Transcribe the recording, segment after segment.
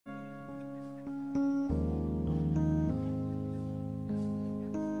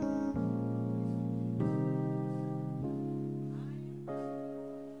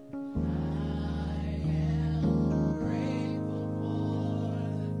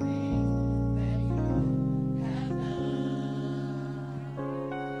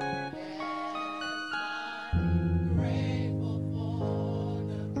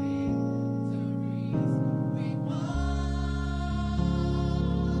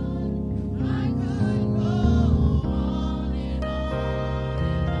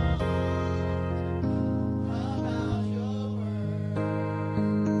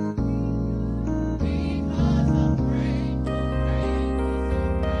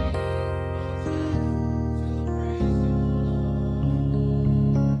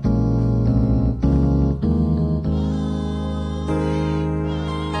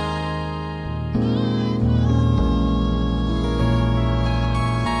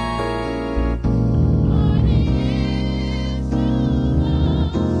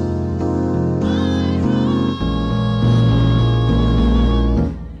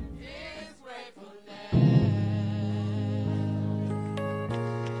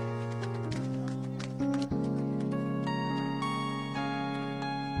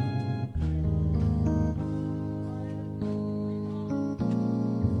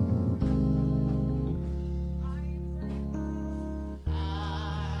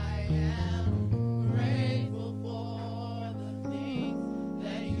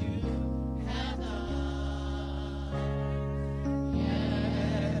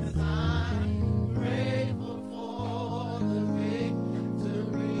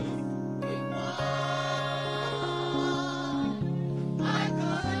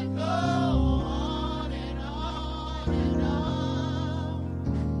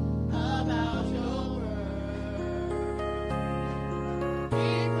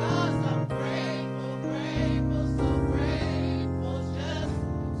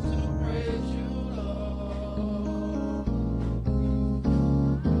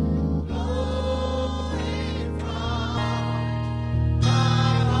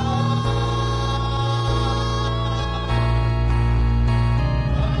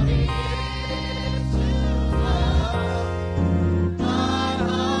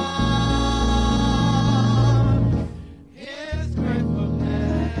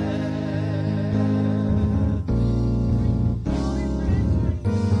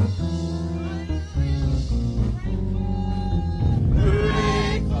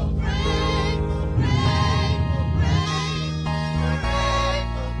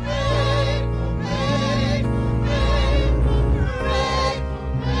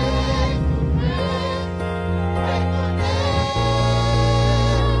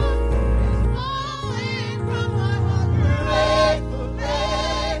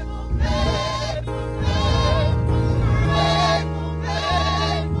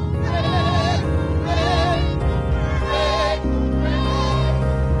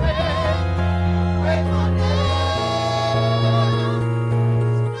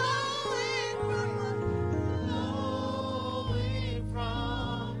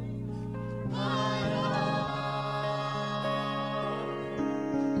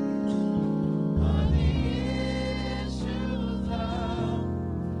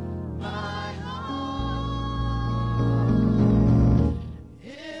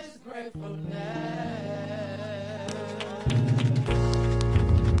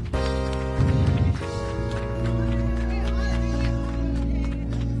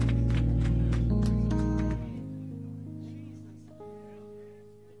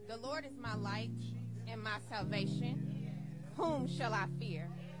Salvation, whom shall I fear?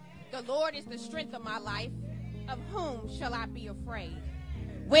 The Lord is the strength of my life. Of whom shall I be afraid?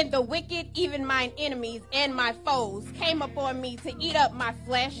 When the wicked, even mine enemies and my foes, came upon me to eat up my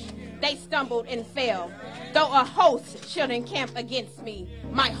flesh, they stumbled and fell. Though a host should encamp against me,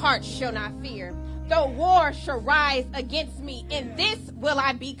 my heart shall not fear. Though war shall rise against me, in this will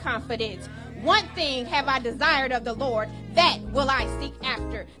I be confident. One thing have I desired of the Lord, that will I seek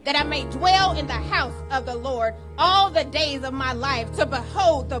after, that I may dwell in the house of the Lord all the days of my life, to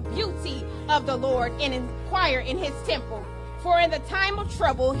behold the beauty of the Lord and inquire in his temple. For in the time of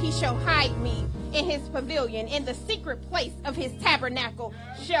trouble he shall hide me in his pavilion. In the secret place of his tabernacle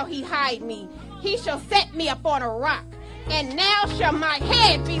shall he hide me. He shall set me upon a rock, and now shall my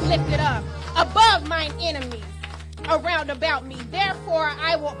head be lifted up above mine enemies around about me. Therefore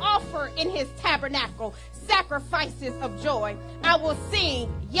I will offer in his tabernacle sacrifices of joy. I will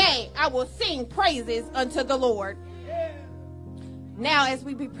sing, yea, I will sing praises unto the Lord. Now as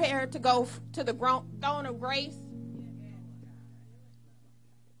we prepare to go to the throne of grace,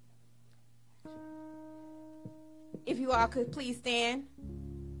 if you all could please stand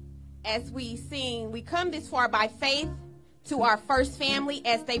as we sing, we come this far by faith to our first family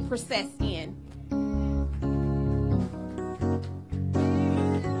as they process in.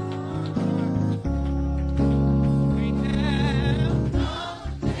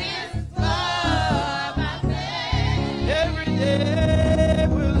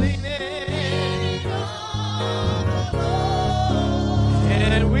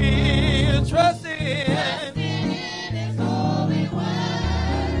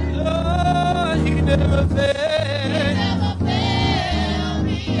 Never failed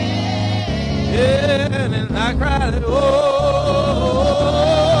me yet. Yeah, and I cried, oh,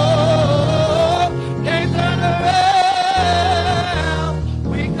 can't turn around.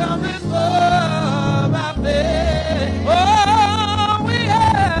 We come this far by faith. Oh, we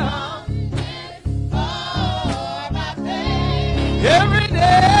have this far by faith. Every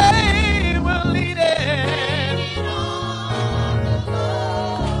day we're leading on the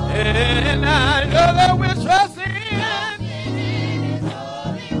Lord. And I know that we're trusting in his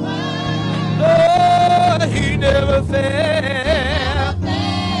holy word. Lord, he never fails.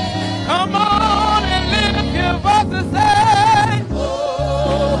 Come on and lift your voice and say, oh,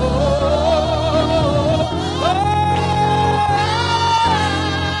 oh,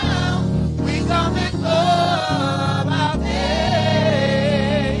 we come in love by faith.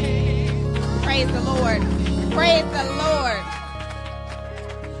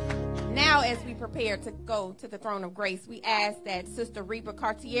 prepared to go to the throne of grace, we ask that Sister Reba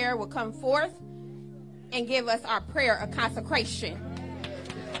Cartier will come forth and give us our prayer of consecration.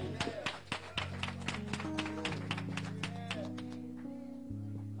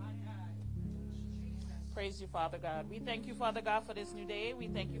 Praise you, Father God. We thank you, Father God, for this new day. We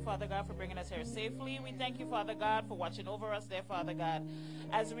thank you, Father God, for bringing us here safely. We thank you, Father God, for watching over us there, Father God.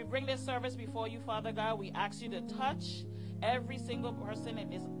 As we bring this service before you, Father God, we ask you to touch every single person in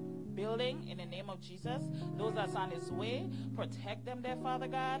this building in the name of Jesus. Those that's on his way, protect them there, Father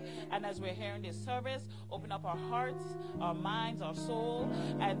God. And as we're hearing this service, open up our hearts, our minds, our soul,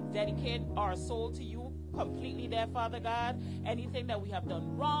 and dedicate our soul to you completely there, Father God. Anything that we have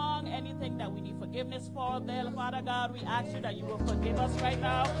done wrong, anything that we need forgiveness for there, Father God, we ask you that you will forgive us right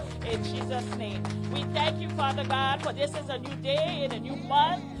now in Jesus' name. We thank you, Father God, for this is a new day and a new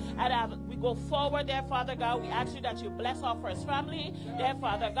month. And as we go forward there, Father God, we ask you that you bless our first family there,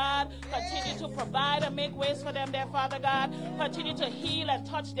 Father God. Continue to provide and make ways for them there, Father God. Continue to heal and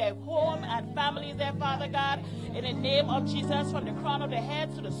touch their home and families there, Father God. In the name of Jesus, from the crown of their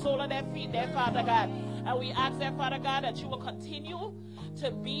heads to the sole of their feet there, Father God. And we ask there, Father God, that you will continue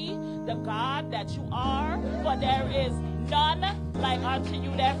to be the God that you are, for there is none like unto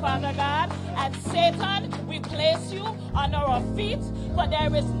you there, Father God. And Satan, we place you under our feet, for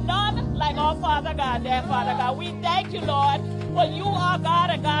there is none like our Father God there, Father God. We thank you, Lord, for you are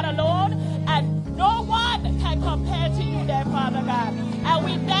God and God alone, and no one can compare to you there, Father God. And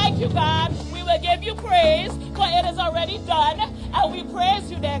we thank you, God. We will give you praise, for it is already done, and we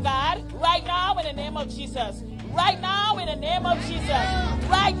praise you there, God, right now in the name of Jesus. Right now in the name of Jesus.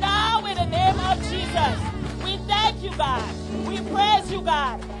 Right now in the name of Jesus. We thank you, God. We praise you,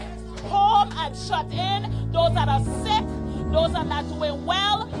 God. Home and shut in, those that are sick, those that are not doing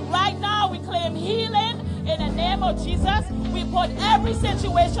well. Right now we claim healing in the name of Jesus. We put every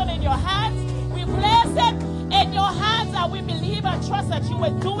situation in your hands. We place it in your hands, and we believe and trust that you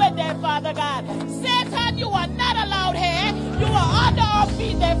will do it there, Father God. Satan, you are not allowed here. You are under our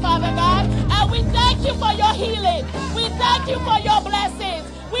feet there, Father God. And we thank you for your healing. We thank you for your blessings.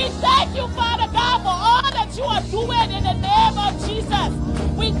 We thank you, Father God, for all that you are doing in the name of Jesus.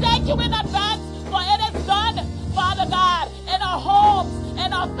 We thank you in advance, for it is done, Father God, in our homes,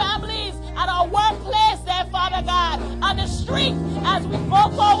 in our families, at our workplace there, Father God, on the street, as we go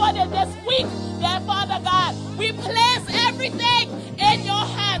forward in this week there, Father God. We place everything in your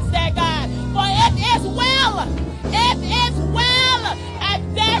hands there, God, for it is well. It is well,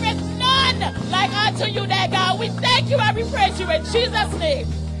 and there is none like unto you there, God. We thank you and we praise you in Jesus' name.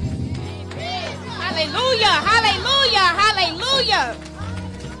 Hallelujah, hallelujah, hallelujah.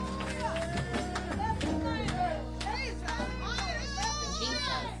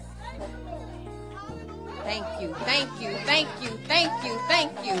 Thank you, thank you, thank you, thank you,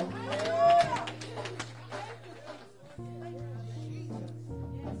 thank you.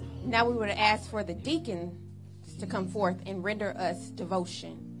 Now we would ask for the deacons to come forth and render us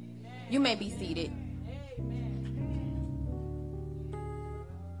devotion. You may be seated.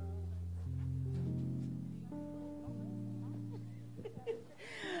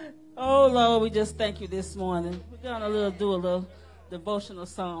 Oh, Lord, we just thank you this morning. We're going to do a little devotional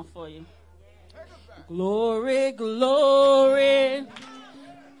song for you. Glory, glory,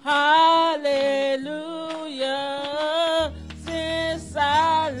 hallelujah, since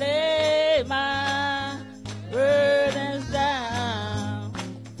I lay my burdens down.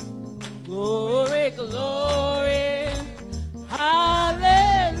 Glory, glory,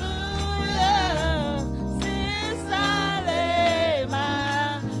 hallelujah, since I lay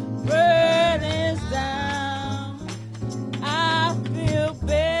my burdens down. I feel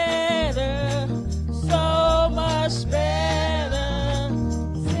better, so much better,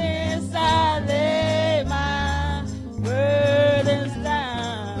 since I lay my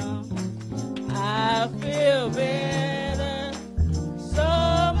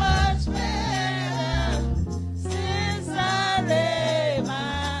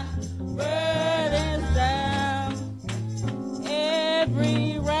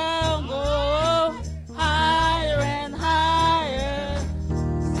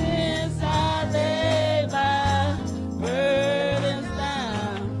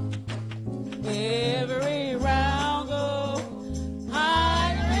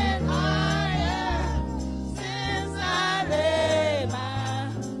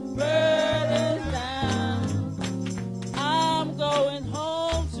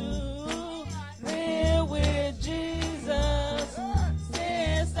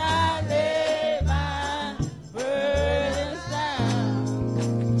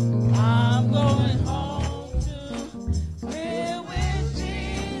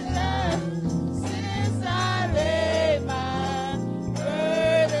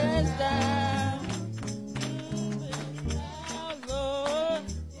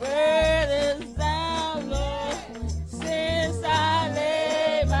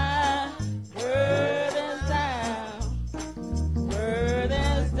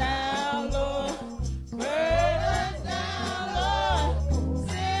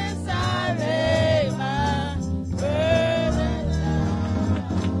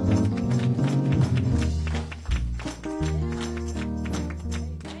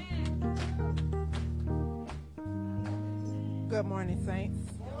saints.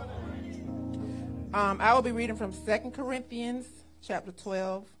 I will be reading from 2 Corinthians chapter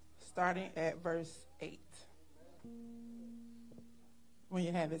 12, starting at verse 8. When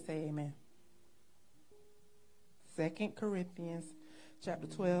you have it, say amen. 2 Corinthians chapter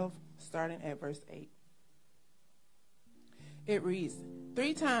 12, starting at verse 8. It reads,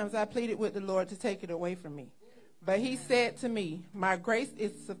 3 times I pleaded with the Lord to take it away from me. But he said to me, my grace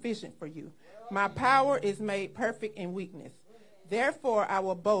is sufficient for you. My power is made perfect in weakness. Therefore, I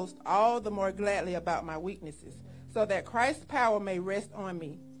will boast all the more gladly about my weaknesses, so that Christ's power may rest on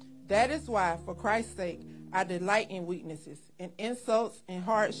me. That is why, for Christ's sake, I delight in weaknesses, in insults, in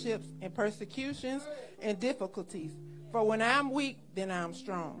hardships, in persecutions, in difficulties. For when I am weak, then I am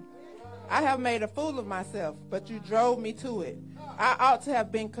strong. I have made a fool of myself, but you drove me to it. I ought to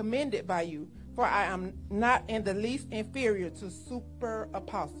have been commended by you, for I am not in the least inferior to super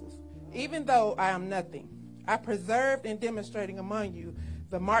apostles, even though I am nothing. I preserved in demonstrating among you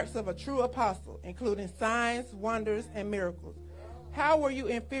the marks of a true apostle, including signs, wonders, and miracles. How were you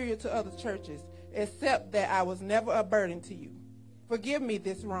inferior to other churches, except that I was never a burden to you? Forgive me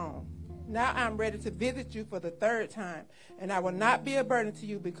this wrong. Now I am ready to visit you for the 3rd time, and I will not be a burden to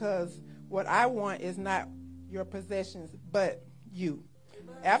you, because what I want is not your possessions, but you.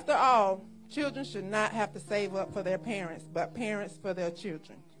 After all, children should not have to save up for their parents, but parents for their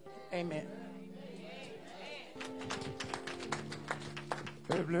children. Amen.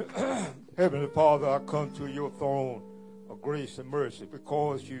 Heavenly Father, I come to your throne of grace and mercy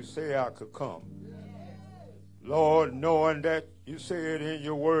because you say I could come. Lord, knowing that you said in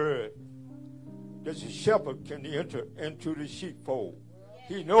your word that the shepherd can enter into the sheepfold.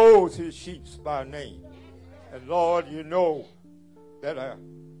 He knows his sheep by name. And Lord, you know that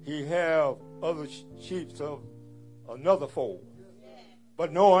he have other sheep of another fold.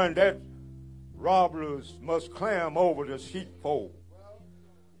 But knowing that robbers must climb over the sheepfold,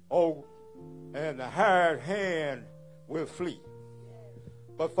 and the hired hand will flee.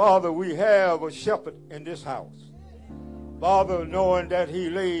 But Father, we have a shepherd in this house. Father, knowing that he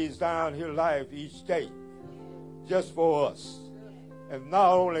lays down his life each day just for us. And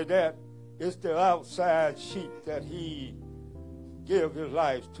not only that, it's the outside sheep that he gives his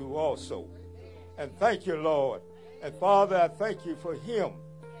life to also. And thank you, Lord. And Father, I thank you for him.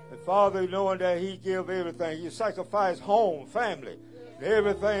 And Father, knowing that he gives everything. He sacrificed home, family, and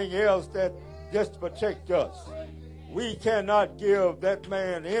everything else that just protect us. We cannot give that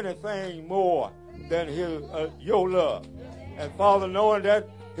man anything more than his your love. And Father, knowing that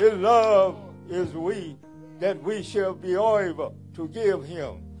his love is that we shall be able to give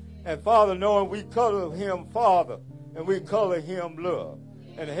him. And Father, knowing we call him Father, and we call him love.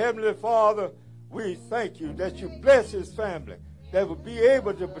 And Heavenly Father, we thank you that you bless his family, that will be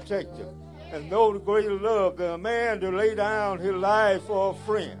able to protect him, and know the greater love than a man to lay down his life for a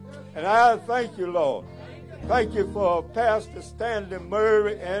friend. And I thank you, Lord. Thank you for Pastor Stanley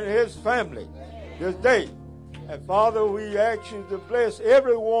Murray and his family this day. And Father, we ask you to bless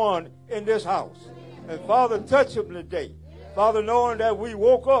everyone in this house. And Father, touch them today. Father, knowing that we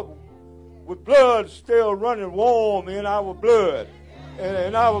woke up with blood still running warm in our blood and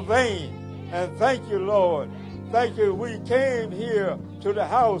in our veins. And thank you, Lord. Thank you. We came here to the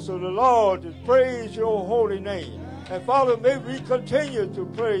house of the Lord to praise your holy name. And Father, may we continue to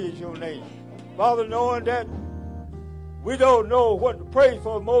praise your name. Father, knowing that we don't know what to pray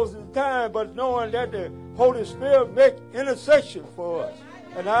for most of the time, but knowing that the Holy Spirit make intercession for us.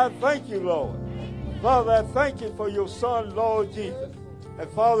 And I thank you, Lord. Father, I thank you for your Son, Lord Jesus. And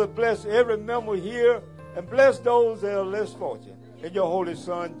Father, bless every member here and bless those that are less fortunate. In your Holy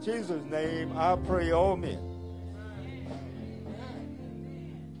Son, Jesus' name, I pray, amen.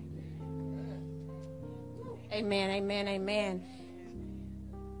 Amen, amen, amen.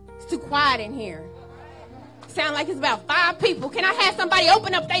 It's too quiet in here. Sound like it's about 5 people. Can I have somebody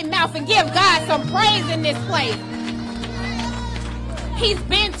open up their mouth and give God some praise in this place? He's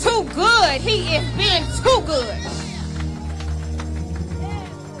been too good. He has been too good.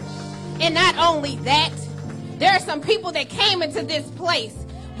 And not only that, there are some people that came into this place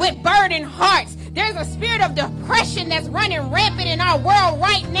with burdened hearts. There's a spirit of depression that's running rampant in our world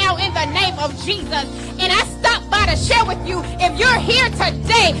right now in the name of Jesus. And I stopped by to share with you, if you're here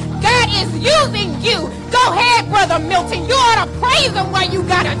today, God is using you. Go ahead, Brother Milton. You ought to praise him while you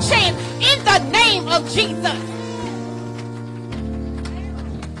got a chance in the name of Jesus.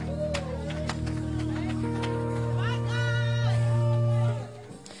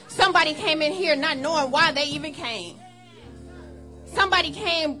 Somebody came in here not knowing why they even came. Somebody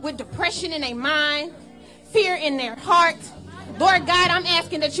came with depression in their mind, fear in their heart. Lord God, I'm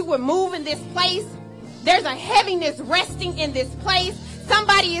asking that you would move in this place. There's a heaviness resting in this place.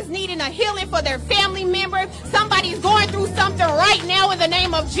 Somebody is needing a healing for their family member. Somebody's going through something right now in the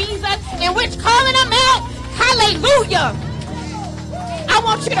name of Jesus, and we're calling them out. Hallelujah. I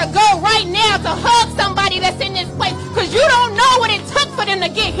want you to go right now to hug somebody that's in this place, because you don't know what it took for them to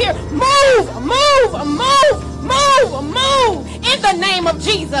get here. Move, move, move, move, move in the name of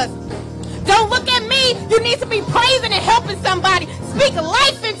Jesus. Don't look at me. You need to be praising and helping somebody. Speak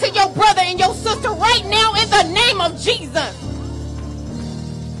life into your brother and your sister right now in the name of Jesus.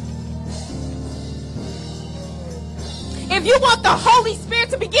 If you want the Holy Spirit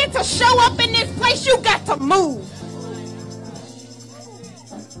to begin to show up in this place, you got to move.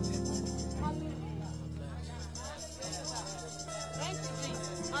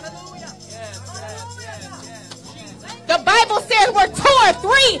 The Bible says where 2 or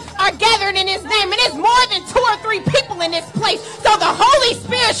 3 are gathered in his name, and it's more than 2 or 3 people in this place. So the Holy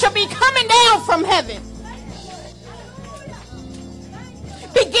Spirit should be coming down from heaven.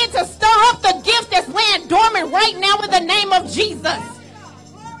 Begin to stir up the gift that's laying dormant right now in the name of Jesus.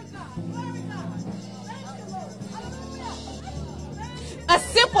 A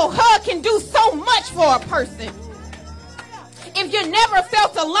simple hug can do so much for a person. If you never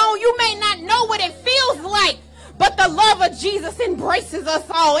felt alone, you may not know what it feels like, but the love of Jesus embraces us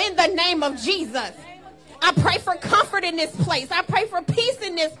all in the name of Jesus. I pray for comfort in this place. I pray for peace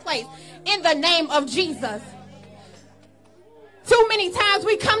in this place in the name of Jesus. Too many times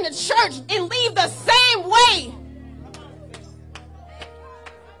we come to church and leave the same way.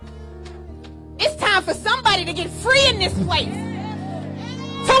 It's time for somebody to get free in this place.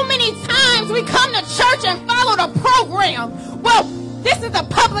 Too many times we come to church and follow the program. Well, this is a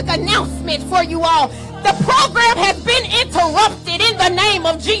public announcement for you all. The program has been interrupted in the name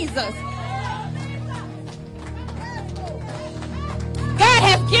of Jesus. God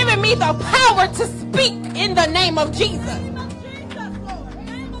has given me the power to speak in the name of Jesus.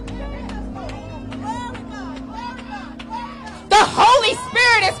 The Holy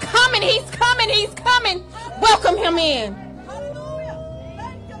Spirit is coming. He's coming. He's coming. Welcome him in.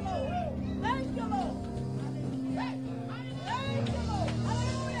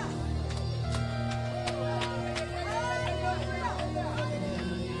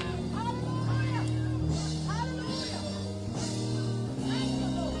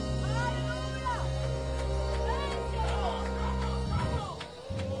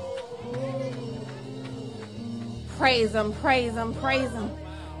 Praise him, praise him, praise him.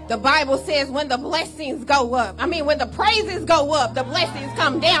 The Bible says when the blessings go up, when the praises go up, the blessings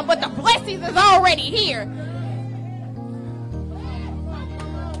come down, but the blessings is already here.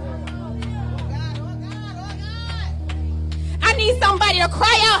 I need somebody to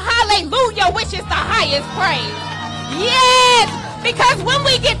cry out hallelujah, which is the highest praise. Yes, because when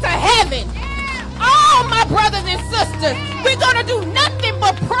we get to heaven, all my brothers and sisters, we're going to do nothing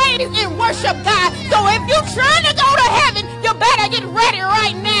but praise and worship God. So if you're trying to go to heaven, you better get ready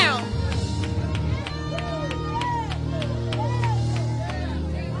right now.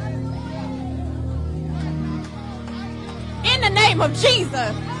 In the name of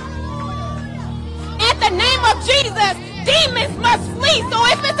Jesus. At the name of Jesus, demons must flee. So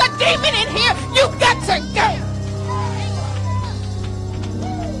if it's a demon in here, you got to go.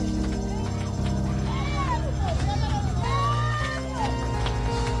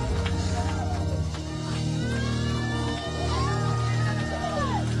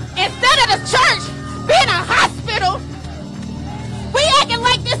 Instead of the church being a hospital, we acting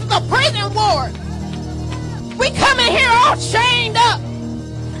like this is a prison ward. We come in here all chained up.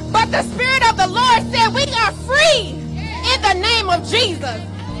 But the Spirit of the Lord said we are free in the name of Jesus.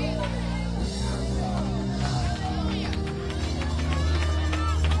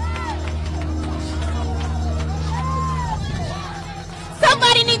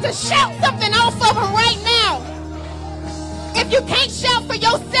 Somebody needs to shout something off of them right now. If you can't shout for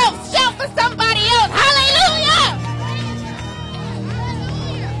yourself, shout for somebody else. Hallelujah!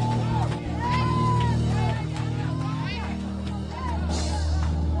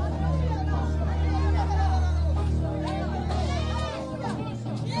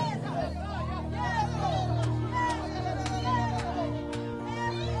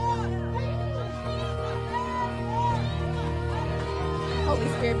 Holy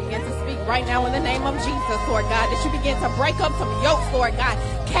Spirit begin to speak right now in the name of Jesus, Lord God, that you begin to break up some yokes, Lord God.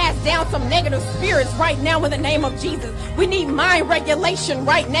 Cast down some negative spirits right now in the name of Jesus. We need mind regulation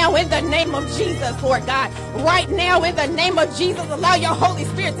right now in the name of Jesus, Lord God. Right now in the name of Jesus, allow your Holy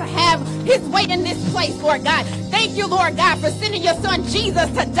Spirit to have his way in this place, Lord God. Thank you, Lord God, for sending your son Jesus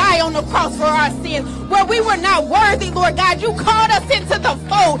to die on the cross for our sins. Where we were not worthy, Lord God, you called us into the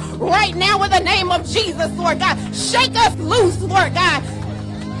fold right now in the name of Jesus, Lord God. Shake us loose, Lord God.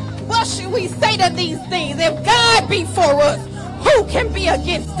 What should we say to these things? If God be for us, who can be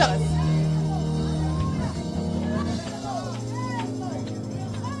against us?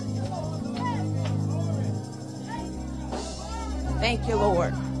 Thank you,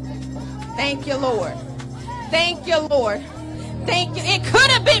 Lord. Thank you, Lord. Thank you, Lord. Thank you. It could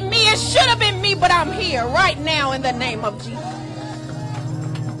have been me. It should have been me, but I'm here right now in the name of Jesus.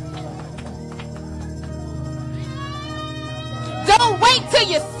 Don't wait till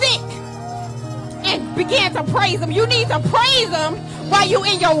you're sick and begin to praise him. You need to praise him while you're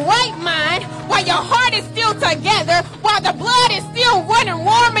in your right mind, while your heart is still together, while the blood is still running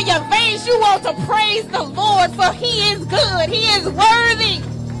warm in your veins. You want to praise the Lord, for he is good. He is worthy.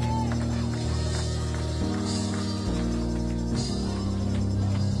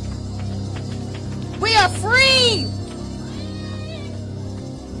 We are free.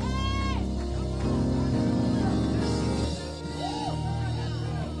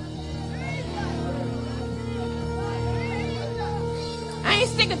 I ain't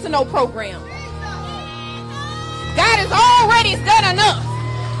sticking to no program. God has already done enough.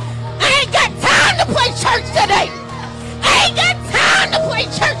 I ain't got time to play church today. I ain't got time to play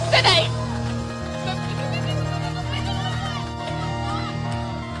church today.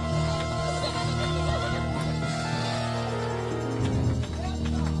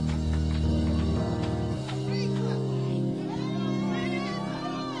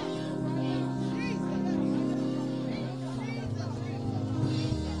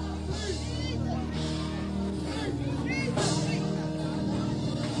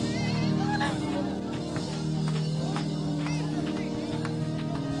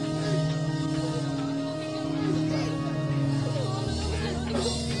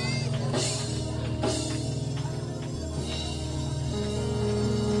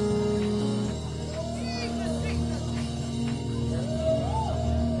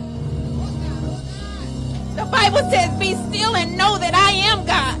 Bible says, be still and know that I am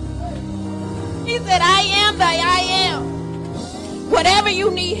God. He said, I am that I am. Whatever you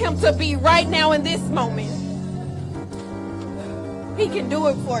need him to be right now in this moment, he can do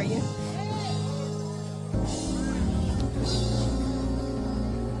it for you.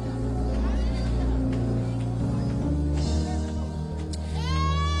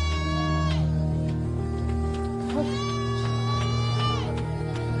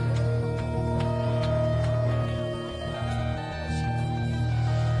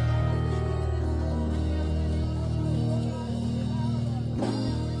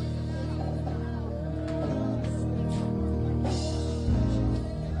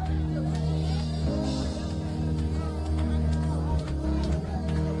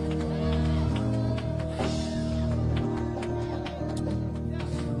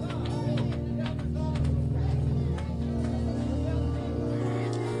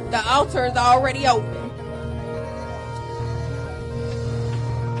 The altar is already open.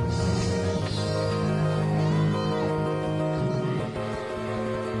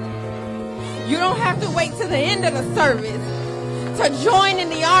 You don't have to wait to the end of the service to join in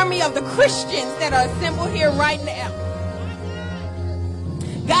the army of the Christians that are assembled here right now.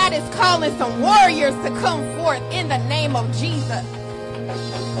 God is calling some warriors to come forth in the name of Jesus.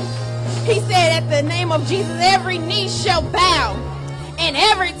 He said, at the name of Jesus, every knee shall bow and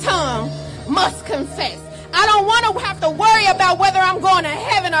every tongue must confess. I don't want to have to worry about whether I'm going to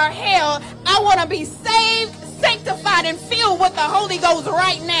heaven or hell. I want to be saved, sanctified, and filled with the Holy Ghost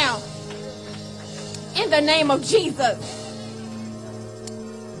right now. In the name of Jesus.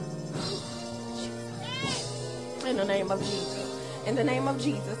 In the name of Jesus. In the name of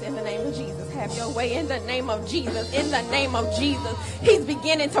Jesus, in the name of Jesus, have your way. In the name of Jesus, in the name of Jesus. He's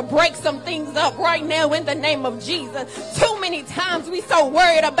beginning to break some things up right now in the name of Jesus. Too many times we so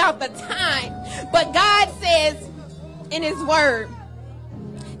worried about the time. But God says in his word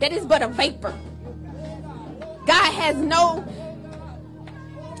that it's but a vapor. God has no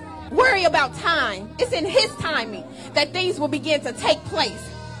worry about time. It's in his timing that things will begin to take place.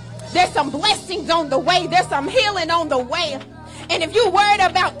 There's some blessings on the way. There's some healing on the way. And if you're worried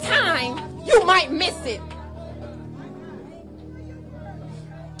about time, you might miss it.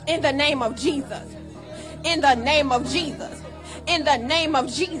 In the name of Jesus. In the name of Jesus. in the name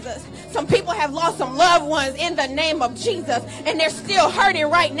of Jesus. Some people have lost some loved ones in the name of Jesus, and they're still hurting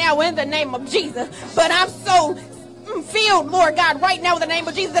right now in the name of Jesus. But I'm so filled, Lord God, right now in the name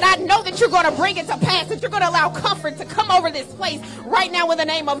of Jesus, that I know that you're going to bring it to pass, that you're going to allow comfort to come over this place right now in the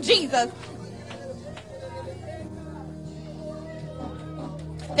name of Jesus.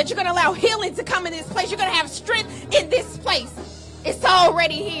 That you're going to allow healing to come in this place. You're going to have strength in this place. It's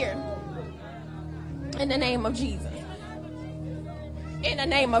already here. In the name of Jesus. In the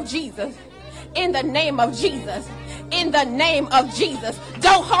name of Jesus. In the name of Jesus. In the name of Jesus.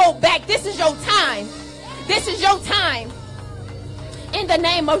 Don't hold back. This is your time. This is your time. In the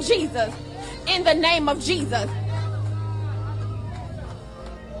name of Jesus. In the name of Jesus.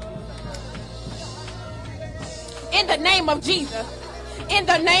 In the name of Jesus. In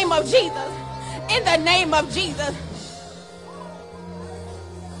the name of Jesus. In the name of Jesus.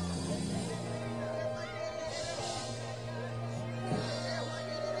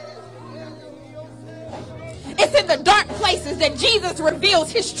 It's in the dark places that Jesus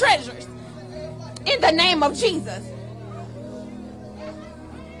reveals his treasures. In the name of Jesus.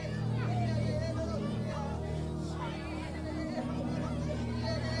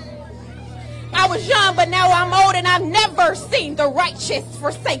 I was young, but now I'm old, and I've never seen the righteous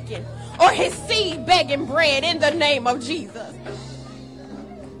forsaken or his seed begging bread. In the name of Jesus.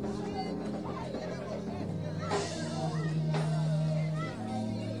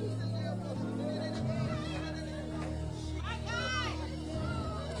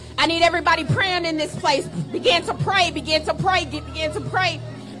 I need everybody praying in this place. Begin to pray, begin to pray, begin to pray.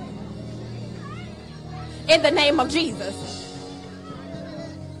 In the name of Jesus.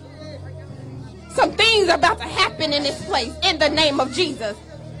 Some things are about to happen in this place. In the name of Jesus.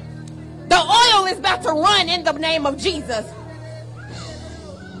 The oil is about to run in the name of Jesus.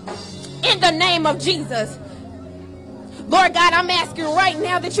 In the name of Jesus. Lord God, I'm asking right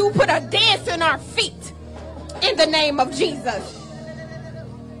now that you put a dance in our feet. In the name of Jesus.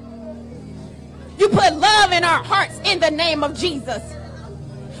 You put love in our hearts in the name of Jesus.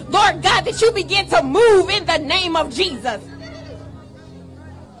 Lord God, that you begin to move in the name of Jesus.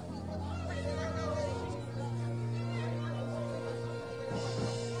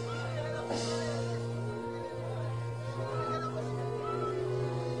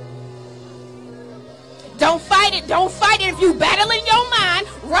 Don't fight it. Don't fight it. If you battle in your mind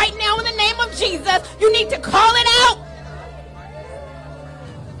right now in the name of Jesus, you need to call it out.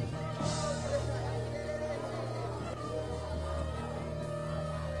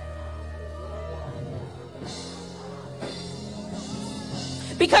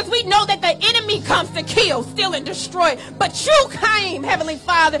 Because we know that the enemy comes to kill, steal, and destroy. But you came, Heavenly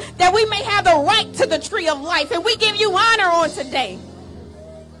Father, that we may have the right to the tree of life. And we give you honor on today.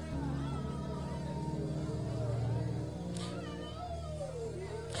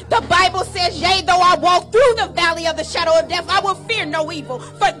 The Bible says, yea, though I walk through the valley of the shadow of death, I will fear no evil.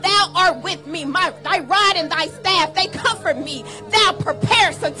 For thou art with me. Thy rod and thy staff, they comfort me. Thou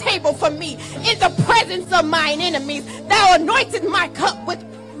preparest a table for me in the presence of mine enemies. Thou anointest my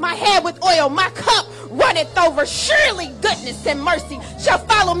head with oil. My cup runneth over. Surely goodness and mercy shall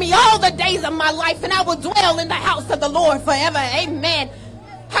follow me all the days of my life, and I will dwell in the house of the Lord forever. Amen.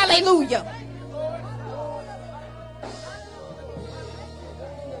 Hallelujah.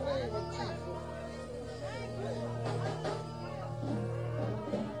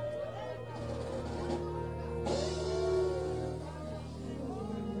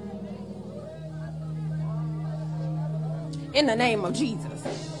 In the name of Jesus.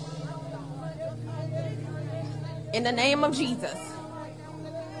 In the name of Jesus.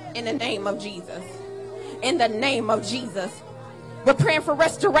 In the name of Jesus. In the name of Jesus. We're praying for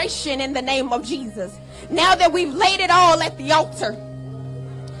restoration in the name of Jesus. Now that we've laid it all at the altar,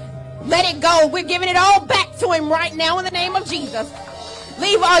 let it go. We're giving it all back to him right now in the name of Jesus.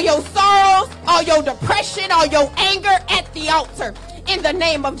 Leave all your sorrows, all your depression, all your anger at the altar in the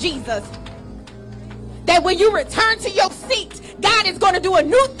name of Jesus. That when you return to your seat, God is going to do a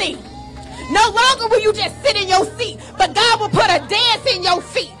new thing. No longer will you just sit in your seat, but God will put a dance in your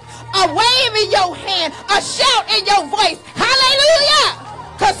feet, a wave in your hand, a shout in your voice.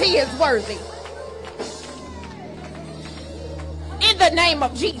 Hallelujah! Because he is worthy. In the name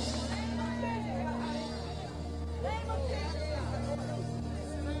of Jesus.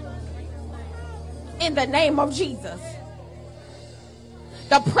 In the name of Jesus.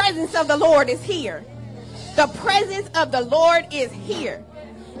 The presence of the Lord is here. The presence of the Lord is here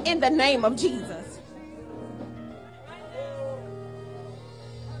in the name of Jesus.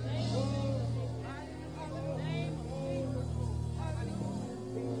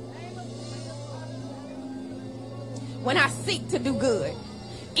 when I seek to do good.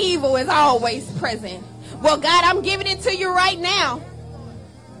 Evil is always present. Well, God, I'm giving it to you right now.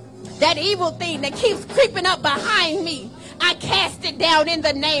 That evil thing that keeps creeping up behind me, I cast it down in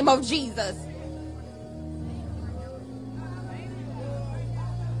the name of Jesus.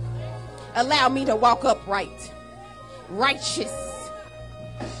 Allow me to walk upright, righteous.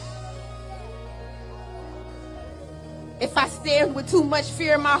 If I stand with too much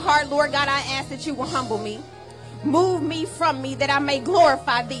fear in my heart, Lord God, I ask that you will humble me. Move me from me that I may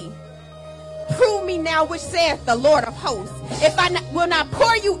glorify thee. Prove me now which saith the Lord of hosts. If I will not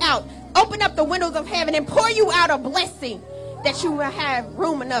pour you out, open up the windows of heaven and pour you out a blessing that you will have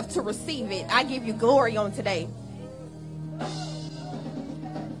room enough to receive it. I give you glory on today.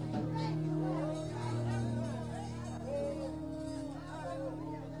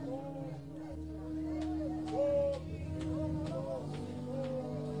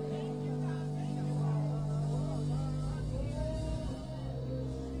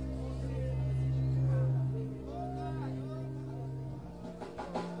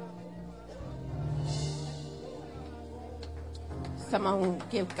 Someone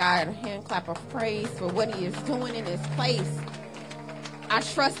give God a hand clap of praise for what he is doing in this place. I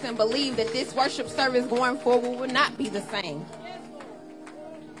trust and believe that this worship service going forward will not be the same.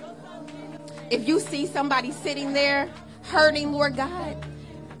 If you see somebody sitting there hurting, Lord God,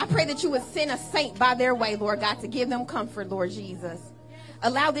 I pray that you would send a saint by their way, Lord God, to give them comfort, Lord Jesus.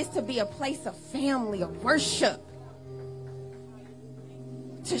 Allow this to be a place of family, of worship.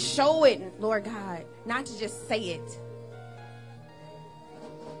 To show it, Lord God, not to just say it.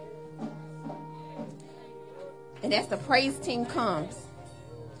 And as the praise team comes,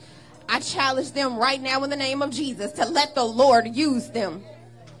 I challenge them right now in the name of Jesus to let the Lord use them.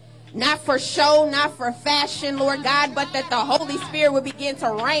 Not for show, not for fashion, Lord God, but that the Holy Spirit will begin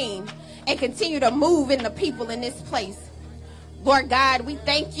to reign and continue to move in the people in this place. Lord God, we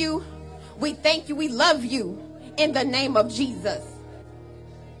thank you. We thank you. We love you in the name of Jesus.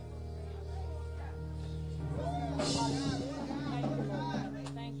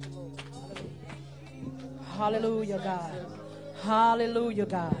 Hallelujah, God. Hallelujah,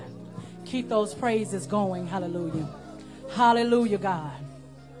 God. Keep those praises going. Hallelujah. Hallelujah, God.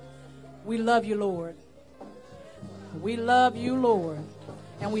 We love you, Lord. We love you, Lord.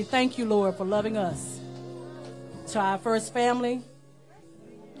 And we thank you, Lord, for loving us. To our first family,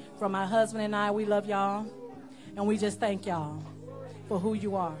 from my husband and I, we love y'all. And we just thank y'all for who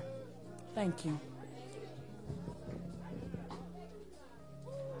you are. Thank you.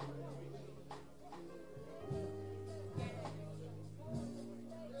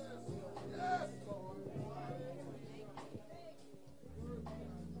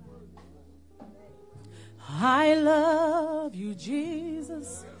 I love you,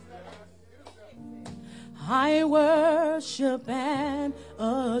 Jesus. I worship and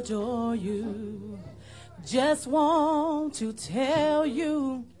adore you. Just want to tell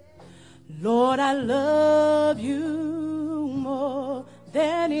you, Lord, I love you more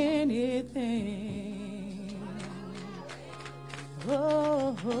than anything.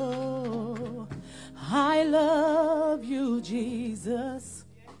 Oh, I love you, Jesus.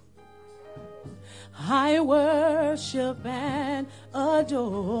 I worship and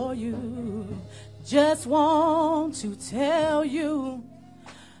adore you. Just want to tell you,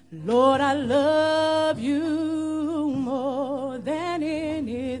 Lord, I love you more than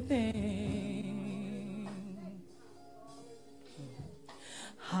anything.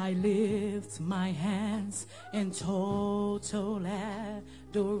 I lift my hands in total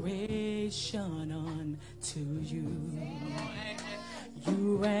adoration unto you.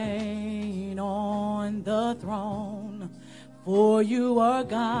 You reign on the throne, for you are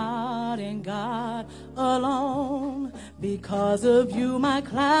God and God alone. Because of you, my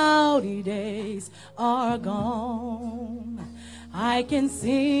cloudy days are gone. I can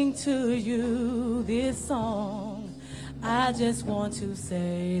sing to you this song. I just want to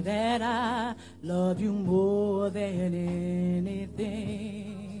say that I love you more than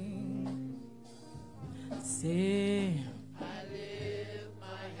anything. Say,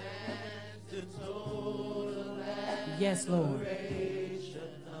 yes, Lord.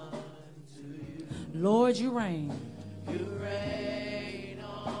 Lord, you reign. You reign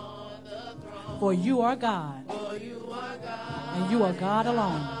on the throne. For you are God. For you are God. And you are God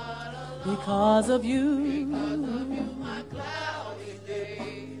alone. Because of you, my cloudy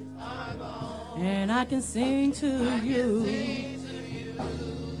days are gone. And I can sing to you.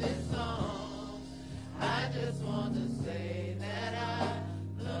 This song. I just want to say that I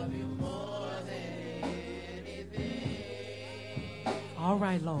love you more than anything. All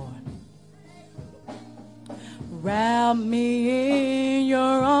right, Lord. wrap me in your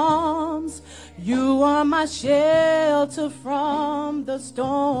arms. You are my shelter from the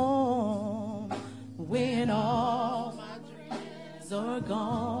storm. When all my dreams are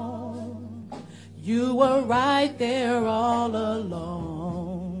gone, you were right there all alone.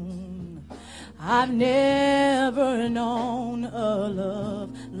 I've never known a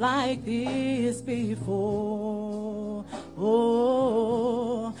love like this before.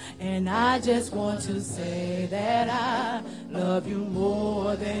 Oh, and I just want to say that I love you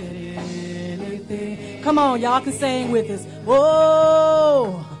more than anything. Come on, y'all can sing with us.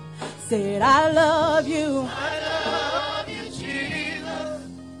 Oh, said I love you. I love you, Jesus.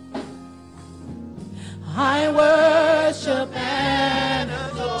 I worship and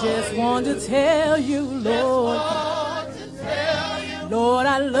just want to tell you, Lord. Lord,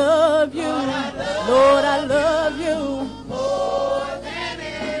 I love you. Lord, I love you. More than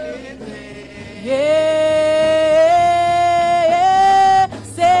anything. Yeah,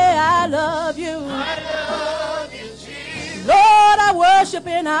 say I love you. I love you, Jesus. Lord, I worship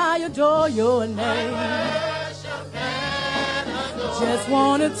and I adore your name. Worship and adore. Just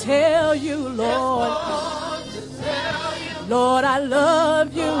want to tell you, Lord. Lord, I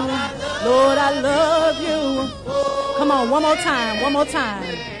love you. Lord, I love you. Come on, one more time, one more time.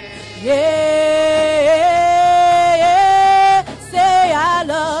 Yeah, say I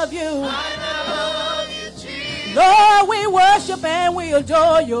love you. I love you, Jesus. Lord, we worship and we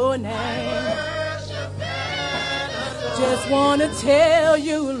adore your name. Worship and adore. Just want to tell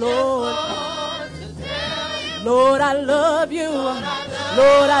you, Lord. Lord, I love you.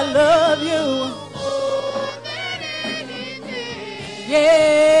 Lord, I love you.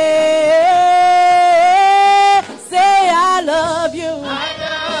 Yeah, say I love you. I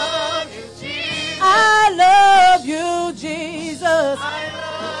love you, Jesus. I love you, Jesus. I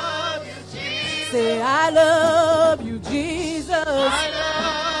love you, Jesus. Say I love you, Jesus. I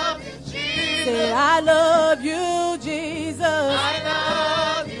love you, Jesus. Say I love you, Jesus. I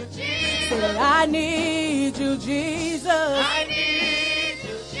love you, Jesus. Say I need you, Jesus. I need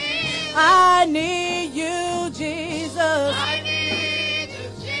you, Jesus. I need you, Jesus. I need you,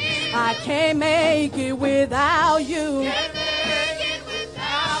 Jesus. I can't make it without you. Can't make it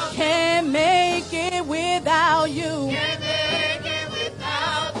without you. Can't make it without you. Can't make it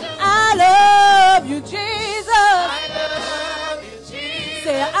without you. I love you, Jesus. I love you, Jesus.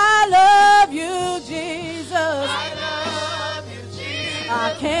 Say I love you, Jesus. I love you, Jesus. I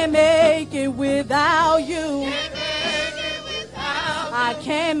can't make it without you. Can't make it without I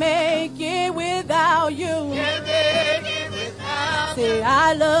can't make it without you. you. Can't make it without you. Say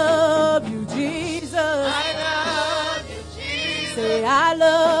I love you, Jesus. I love you, Jesus. Say I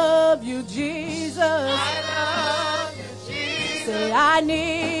love you, Jesus. I love you, Jesus. Say I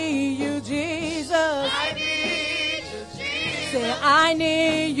need you, Jesus. I need you, Jesus. Say I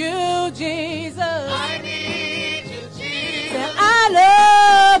need you, Jesus. I need you, Jesus. Say I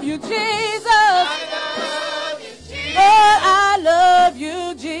love you, Jesus. I love you, Jesus. Lord, I love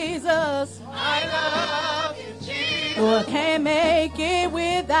you, Jesus. I love you, Jesus. Lord, can't make it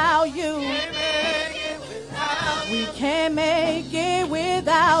without you. Can't make it without you. We can't make it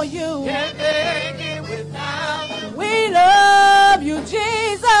without you. Can't make it without you. We love you,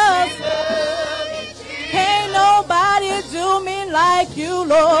 Jesus. Love you, Jesus. Can't nobody do me like you, Lord.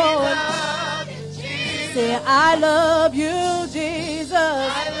 Love you, Jesus. Say I love you, Jesus.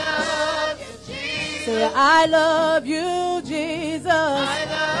 I love you, Jesus. Say I love you, Jesus. I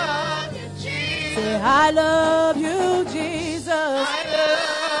love you, Jesus. Say I love you, Jesus. I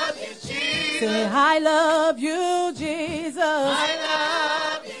love you, Jesus. Say I love you, Jesus. I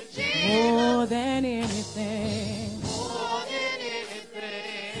love you, Jesus. More than anything. More than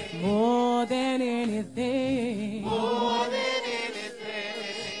anything. More than anything. More than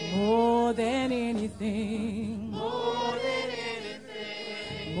anything. More than anything. More than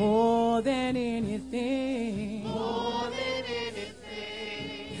anything. More than anything. More than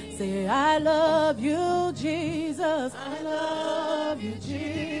anything. Say I love you, Jesus. I love you,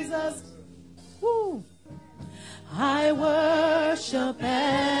 Jesus. Woo. I worship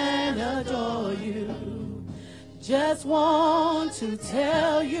and adore you. Just want to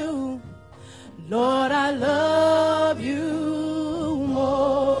tell you, Lord, I love you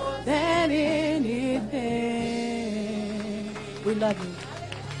more than anything. We love you.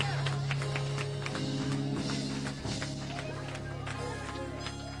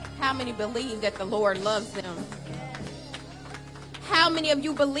 How many believe that the Lord loves them? How many of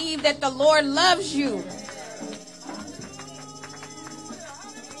you believe that the Lord loves you?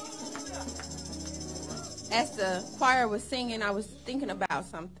 As the choir was singing, I was thinking about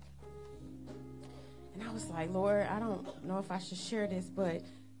something. And I I was like, Lord, I don't know if I should share this, but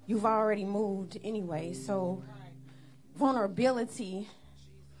you've already moved anyway. So vulnerability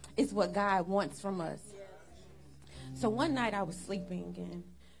is what God wants from us. So one night I was sleeping and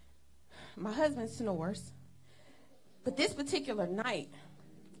my husband snores. But this particular night,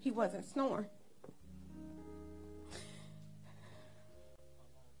 he wasn't snoring.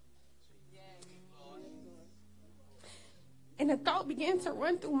 And the thought began to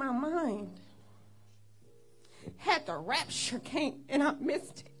run through my mind. Had the rapture came and I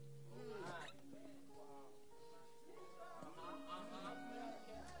missed it.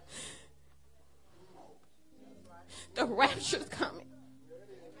 The rapture's coming.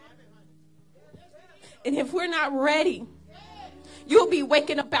 And if we're not ready, you'll be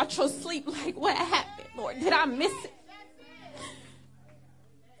waking up out your sleep like, what happened, Lord? Did I miss it?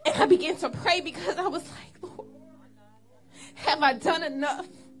 And I began to pray because I was like, Lord, have I done enough?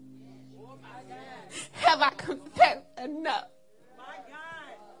 Have I confessed enough?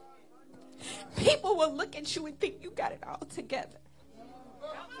 People will look at you and think you got it all together.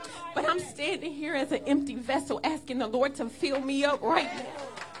 But I'm standing here as an empty vessel asking the Lord to fill me up right now.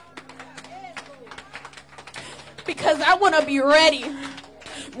 Because I want to be ready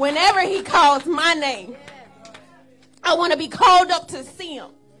whenever he calls my name. I want to be called up to see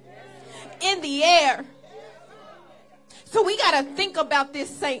him in the air. So we got to think about this,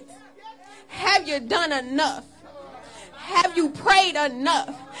 saints. Have you done enough? Have you prayed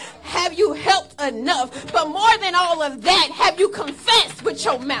enough? Have you helped enough? But more than all of that, have you confessed with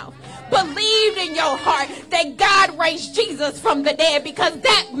your mouth? Believed in your heart that God raised Jesus from the dead, because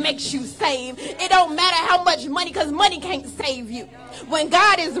that makes you saved. It don't matter how much money, because money can't save you. When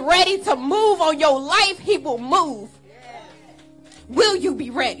God is ready to move on your life, he will move. Will you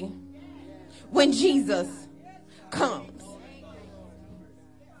be ready when Jesus comes?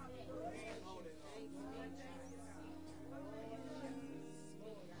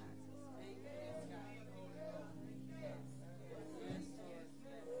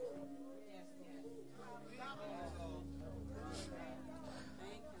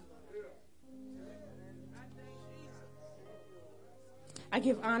 I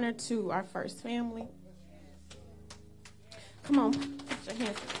give honor to our first family. Come on, put your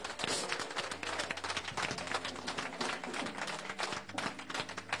hands up.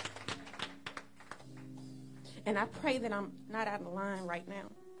 And I pray that I'm not out of line right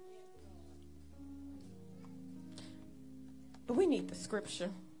now. But we need the scripture.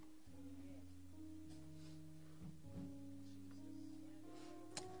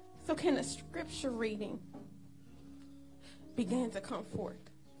 So can the scripture reading begin to come forth?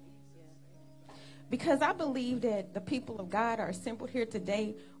 Because I believe that the people of God are assembled here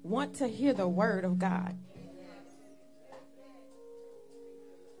today want to hear the word of God.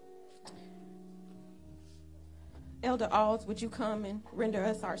 Elder Alls, would you come and render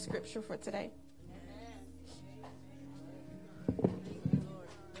us our scripture for today?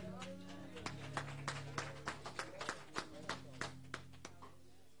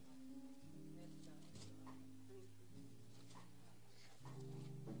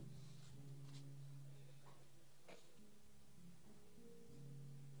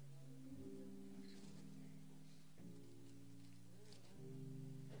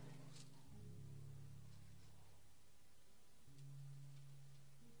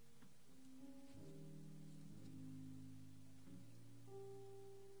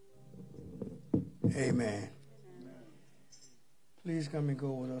 Amen. Please come and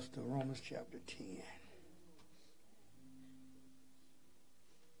go with us to Romans chapter 10.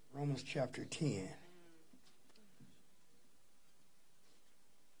 Romans chapter 10.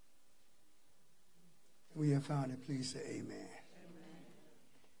 We have found it. Please say amen. Amen.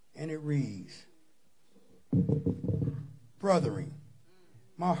 And it reads, Brethren,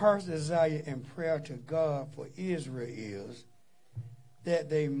 my heart's desire and prayer to God for Israel is that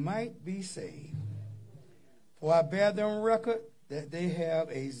they might be saved. For I bear them record that they have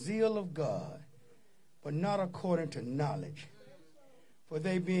a zeal of God, but not according to knowledge. For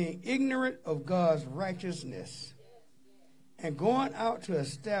they being ignorant of God's righteousness, and going out to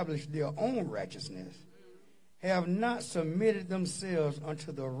establish their own righteousness, have not submitted themselves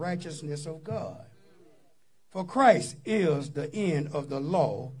unto the righteousness of God. For Christ is the end of the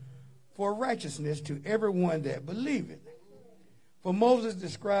law for righteousness to everyone that believeth. For Moses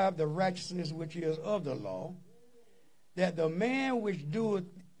described the righteousness which is of the law, that the man which doeth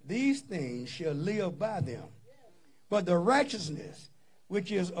these things shall live by them. But the righteousness which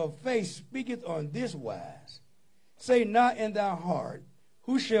is of faith speaketh on this wise, say not in thy heart,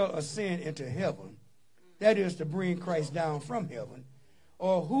 who shall ascend into heaven, that is to bring Christ down from heaven,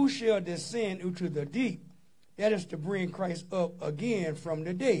 or who shall descend into the deep? That is to bring Christ up again from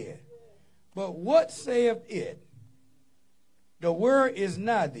the dead. But what saith it? The word is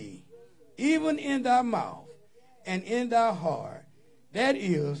nigh thee, even in thy mouth and in thy heart. That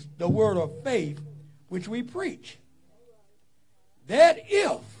is the word of faith which we preach. That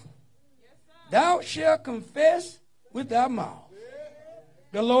if thou shalt confess with thy mouth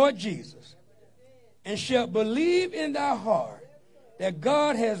the Lord Jesus, and shalt believe in thy heart that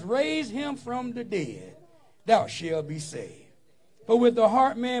God has raised him from the dead, thou shalt be saved. For with the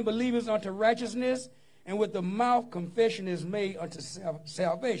heart man believeth unto righteousness, and with the mouth confession is made unto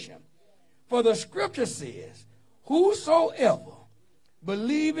salvation. For the scripture says, whosoever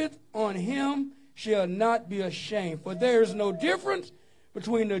believeth on him shall not be ashamed. For there is no difference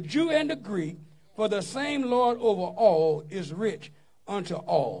between the Jew and the Greek, for the same Lord over all is rich unto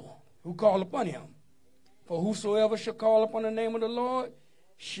all who call upon him. For whosoever shall call upon the name of the Lord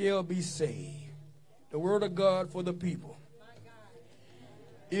shall be saved. The word of God for the people.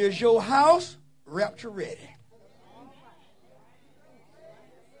 Is your house rapture ready?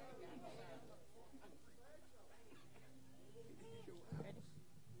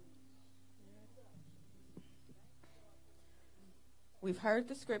 We've heard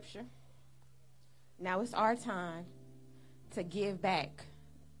the scripture. Now it's our time to give back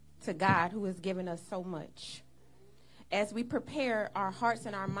to God, who has given us so much. As we prepare our hearts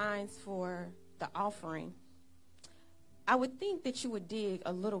and our minds for the offering, I would think that you would dig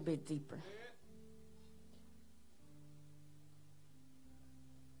a little bit deeper.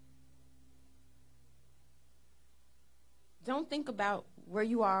 Don't think about where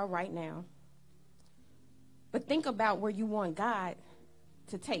you are right now, but think about where you want God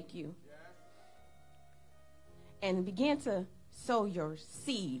to take you. And begin to sow your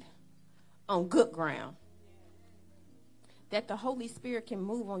seed on good ground, that the Holy Spirit can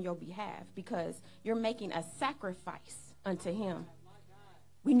move on your behalf, because you're making a sacrifice unto him.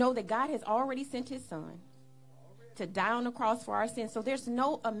 We know that God has already sent his son to die on the cross for our sins, so there's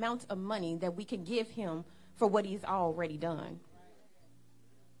no amount of money that we can give him for what he's already done.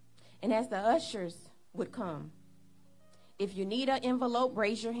 And as the ushers would come, if you need an envelope,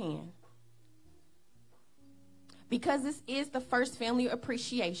 raise your hand. Because this is the First Family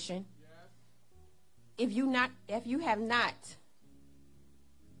Appreciation, if you have not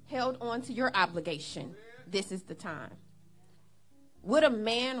held on to your obligation, this is the time. Would a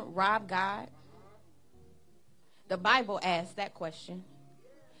man rob God? The Bible asks that question.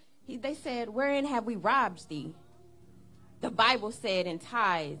 They said, wherein have we robbed thee? The Bible said, in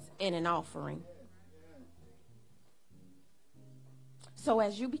tithes and in offering. So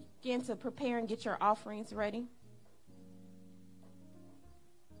as you begin to prepare and get your offerings ready,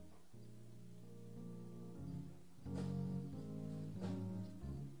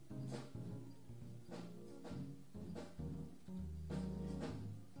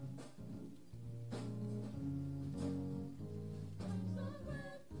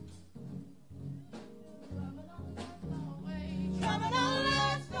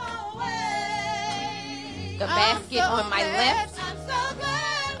 the basket on my left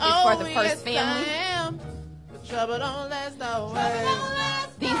is for the First Family.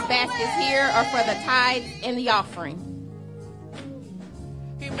 These baskets here are for the tithes and the offering.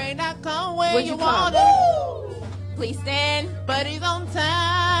 He may not come when Would you you want come? him, Please stand. but he's on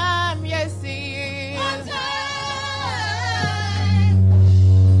time. Yes, he is. On time.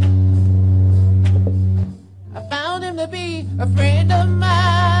 I found him to be a friend of mine.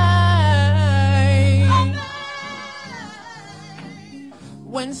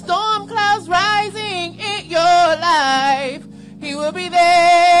 When storm clouds rising in your life, he will be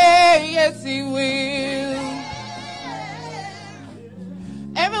there. Yes, he will.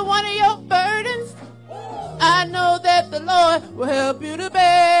 Every one of your burdens, I know that the Lord will help you to bear.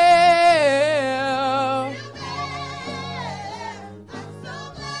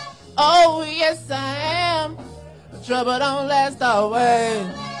 Oh, yes, I am. Trouble don't last always.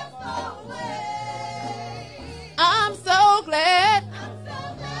 I'm so glad.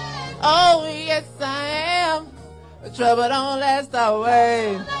 Oh, yes, I am. Trouble don't last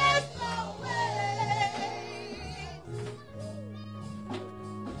always.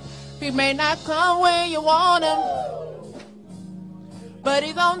 He may not come when you want him, but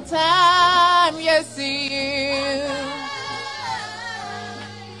he's on time. Yes, he is.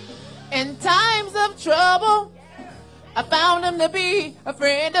 In times of trouble, I found him to be a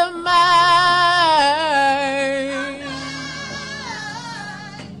friend of mine.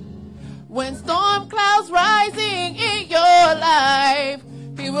 When storm clouds rising in your life,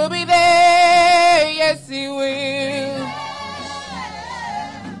 he will be there. Yes, he will.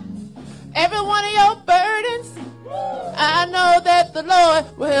 all that the Lord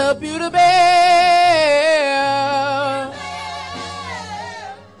will help you to bear.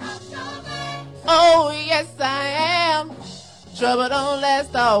 Oh, yes, I am. Trouble don't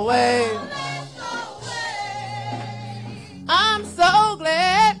last always. I'm so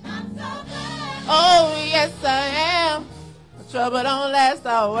glad. Oh, yes, I am. Trouble don't last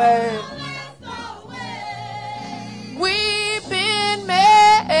always. We've been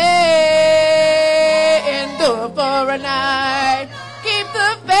made, endure for a night. Keep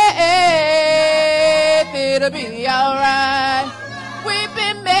the faith, it'll be alright. We've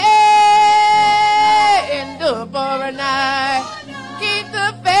been made, endure for a night. Keep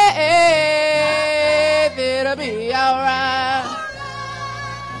the faith, it'll be alright.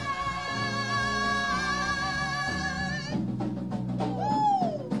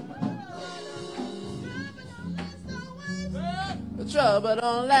 Trouble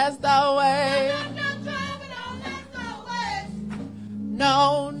don't last always.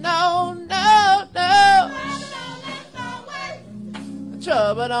 No, no, no, no.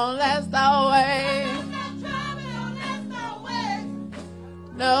 Trouble don't last always.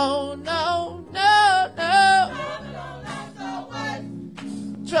 No, no, no, no.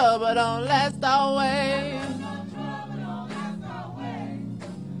 Trouble don't last always.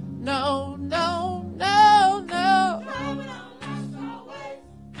 No, no, no, no.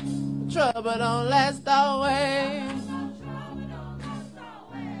 Trouble don't last always.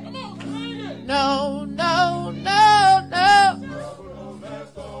 No, no, no, no.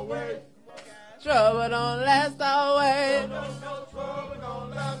 Trouble don't last always.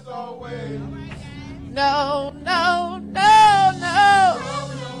 No, no, no, no.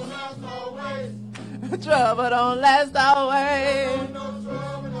 Trouble don't last always.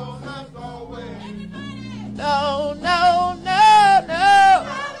 No, no, no, no.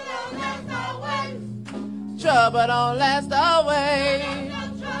 Trouble don't last always.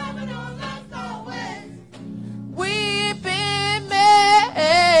 We've been made,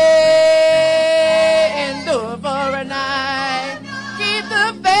 endure for a night. Keep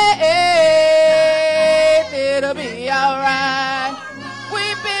the faith, it'll be alright.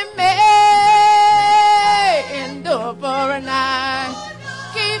 We've been made, endure for a night.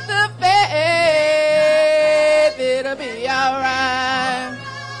 Keep the faith, it'll be alright.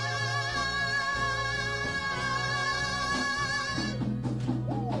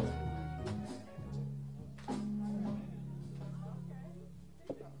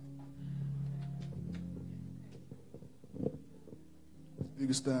 You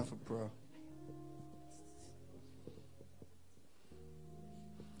can stand for prayer.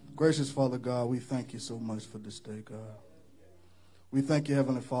 Gracious Father God, we thank you so much for this day, God. We thank you,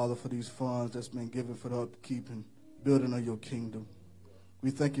 Heavenly Father, for these funds that's been given for the upkeep and building of your kingdom.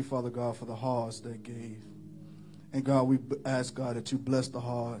 We thank you, Father God, for the hearts that gave. And God, we ask, God, that you bless the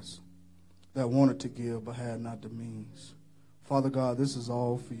hearts that wanted to give but had not the means. Father God, this is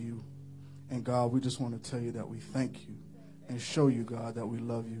all for you. And God, we just want to tell you that we thank you and show you, God, that we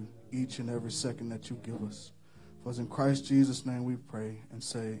love you each and every second that you give us. For it's in Christ Jesus' name we pray and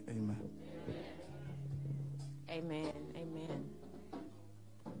say amen. Amen. Amen.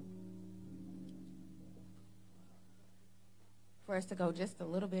 For us to go just a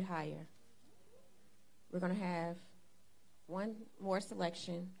little bit higher, we're going to have one more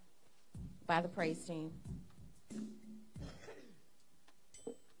selection by the praise team.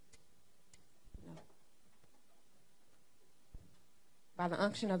 By the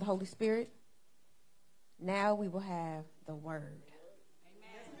unction of the Holy Spirit, now we will have the word.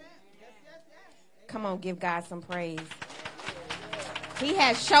 Come on, give God some praise. He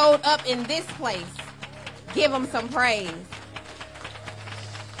has showed up in this place. Give him some praise.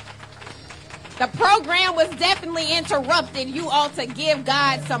 The program was definitely interrupted. You ought to give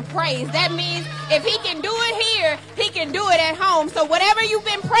God some praise. That means if he can do it here, he can do it at home. So whatever you've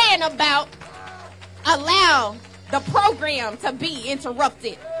been praying about, allow the program to be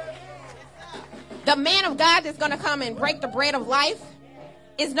interrupted. The man of God that's going to come and break the bread of life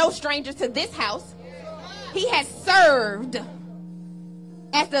is no stranger to this house. He has served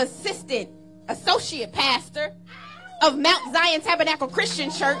as the associate pastor of Mount Zion Tabernacle Christian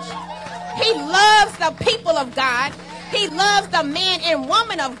Church. He loves the people of God. He loves the man and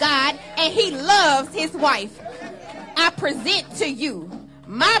woman of God, and he loves his wife. I present to you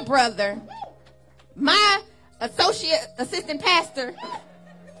my brother, my assistant pastor,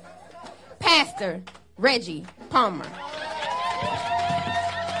 Pastor Reggie Palmer.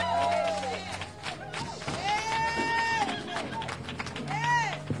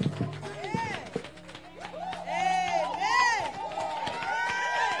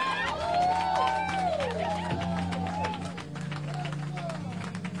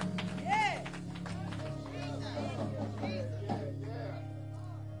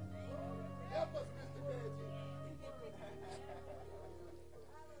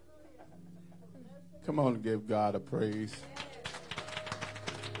 Come on and give God a praise.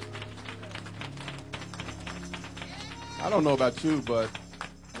 I don't know about you, but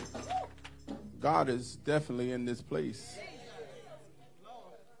God is definitely in this place.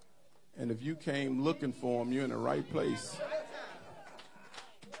 And if you came looking for him, you're in the right place.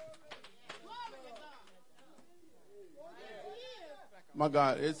 My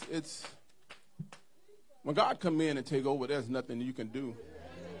God, it's when God come in and take over, there's nothing you can do.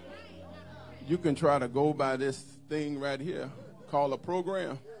 You can try to go by this thing right here called a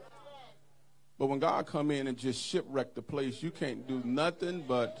program. But when God come in and just shipwreck the place, you can't do nothing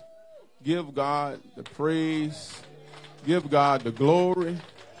but give God the praise, give God the glory,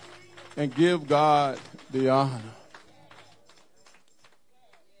 and give God the honor.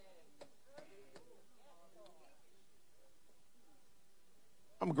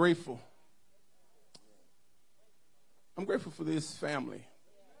 I'm grateful. I'm grateful for this family.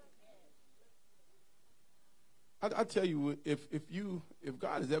 I tell you, if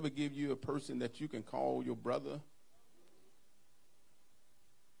God has ever given you a person that you can call your brother,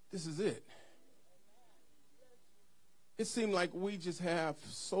 this is it. It seems like we just have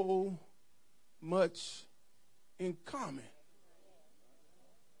so much in common.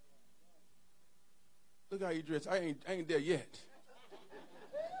 Look how you dress. I ain't there yet.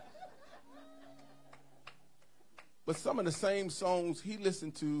 But some of the same songs he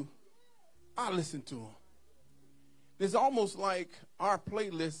listened to, I listen to them. It's almost like our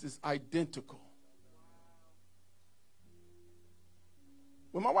playlist is identical.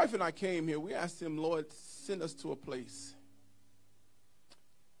 When my wife and I came here, we asked him, Lord, send us to a place.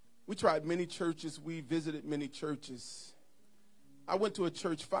 We tried many churches. We visited many churches. I went to a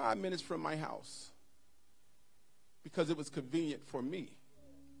church 5 minutes from my house because it was convenient for me.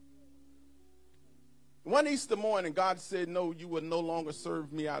 One Easter morning, God said, no, you will no longer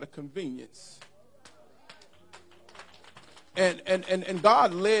serve me out of convenience. And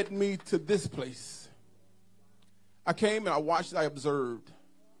God led me to this place. I came and I watched, I observed.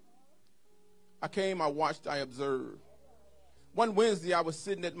 I came, I watched, I observed. One Wednesday, I was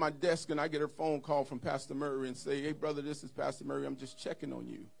sitting at my desk and I get a phone call from Pastor Murray and say, hey, brother, this is Pastor Murray. I'm just checking on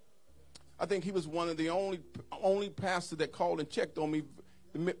you. I think he was one of the only pastor that called and checked on me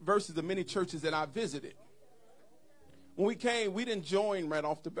versus the many churches that I visited. When we came, we didn't join right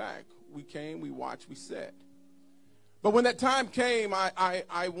off the back. We came, we watched, we sat. But when that time came,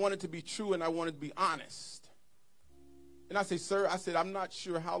 I wanted to be true and I wanted to be honest. And I said, sir, I'm not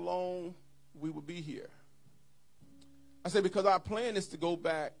sure how long we will be here. I said, because our plan is to go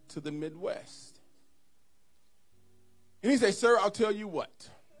back to the Midwest. And he said, sir, I'll tell you what.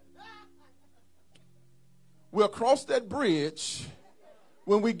 We'll cross that bridge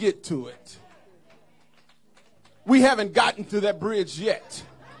when we get to it. We haven't gotten to that bridge yet.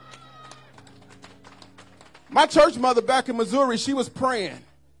 My church mother back in Missouri, she was praying.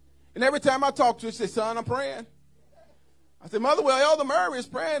 And every time I talked to her, she said, son, I'm praying. I said, Mother, well, Elder Murray is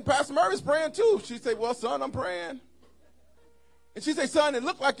praying. Pastor Murray is praying too. She said, well, son, I'm praying. And she said, son, it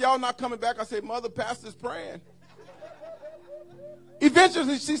looked like y'all not coming back. I said, Mother, Pastor's praying.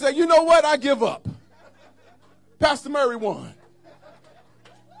 Eventually, she said, you know what? I give up. Pastor Murray won.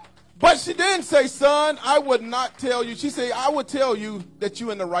 But she didn't say, son, I would not tell you. She said, I would tell you that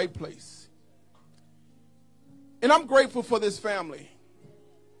you're in the right place. And I'm grateful for this family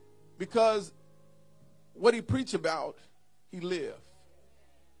because what he preached about, he lived.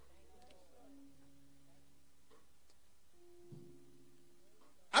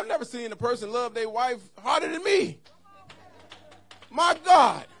 I've never seen a person love their wife harder than me. My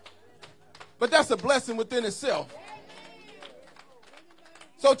God. But that's a blessing within itself.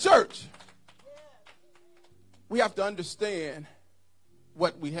 So, church, we have to understand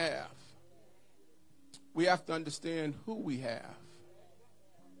what we have. We have to understand who we have.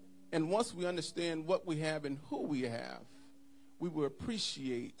 And once we understand what we have and who we have, we will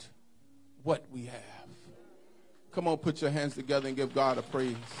appreciate what we have. Come on, put your hands together and give God a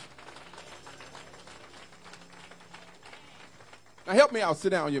praise. Now, help me out.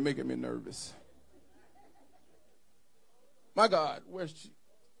 Sit down. You're making me nervous. My God, where's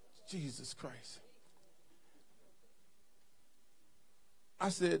Jesus Christ? I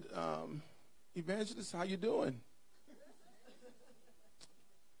said, Evangelist, how you doing?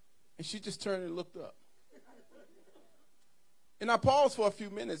 And she just turned and looked up. And I paused for a few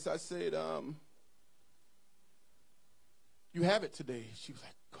minutes. I said, you have it today. She was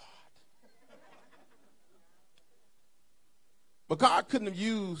like, God. But God couldn't have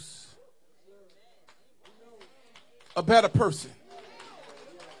used a better person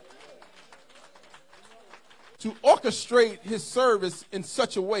to orchestrate his service in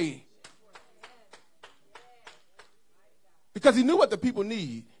such a way Because he knew what the people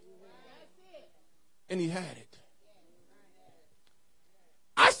need. And he had it.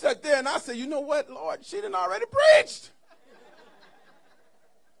 I sat there and I said, you know what, Lord, she done already preached.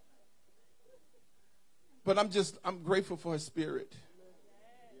 But I'm grateful for her spirit.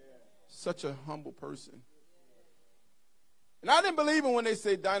 Such a humble person. And I didn't believe it when they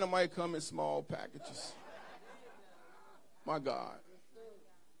say dynamite come in small packages. My God.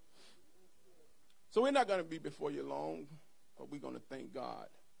 So we're not going to be before you long, but we're going to thank God.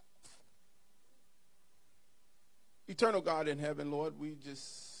 Eternal God in heaven, Lord, we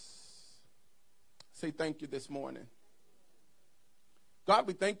just say thank you this morning. God,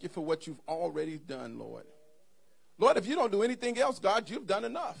 we thank you for what you've already done, Lord. Lord, if you don't do anything else, God, you've done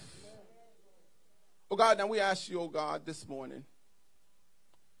enough. Oh, God, now we ask you, oh, God, this morning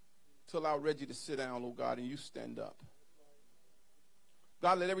to allow Reggie to sit down, oh, God, and you stand up.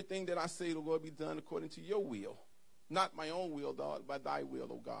 God, let everything that I say, oh, Lord, be done according to your will. Not my own will, Lord, but thy will,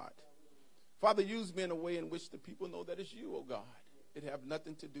 oh, God. Father, use me in a way in which the people know that it's you, oh, God. It have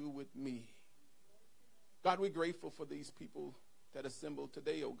nothing to do with me. God, we're grateful for these people that assembled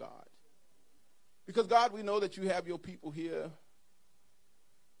today, oh, God. Because, God, we know that you have your people here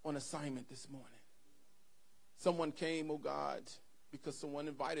on assignment this morning. Someone came, oh, God, because someone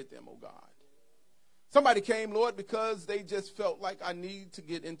invited them, oh, God. Somebody came, Lord, because they just felt like I need to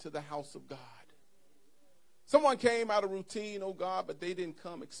get into the house of God. Someone came out of routine, oh, God, but they didn't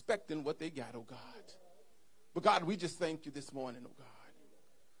come expecting what they got, oh, God. But, God, we just thank you this morning, oh, God.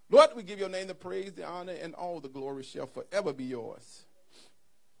 Lord, we give your name the praise, the honor, and all the glory shall forever be yours.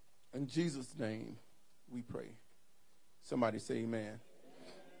 In Jesus' name we pray. Somebody say amen.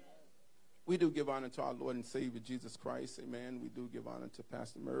 We do give honor to our Lord and Savior Jesus Christ. Amen. We do give honor to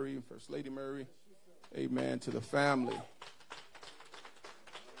Pastor Murray and First Lady Murray. Amen. To the family.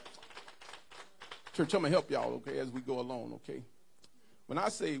 Church, I'm going to help y'all, okay, as we go along, okay? When I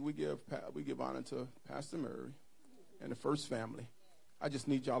say we give honor to Pastor Murray and the First Family, I just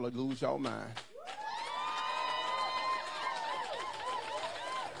need y'all to lose y'all mind.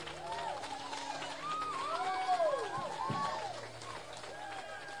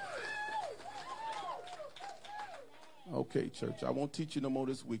 Okay, church, I won't teach you no more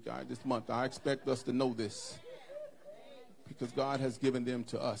this week, this month. I expect us to know this because God has given them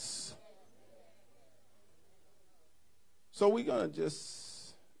to us. So we're going to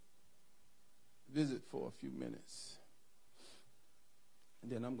just visit for a few minutes.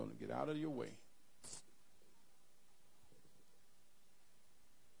 And then I'm going to get out of your way.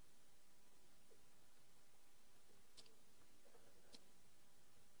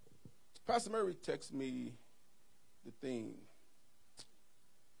 Pastor Murray texted me the theme,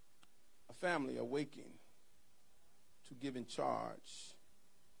 a family awakening to give in charge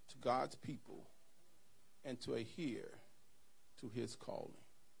to God's people and to adhere to his calling.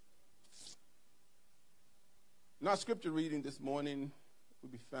 And our scripture reading this morning will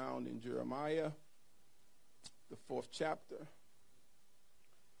be found in Jeremiah, the 4th chapter.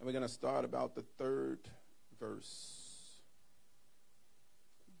 And we're going to start about the 3rd verse.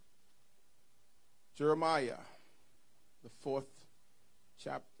 Jeremiah, the 4th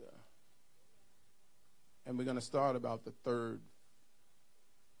chapter. And we're going to start about the 3rd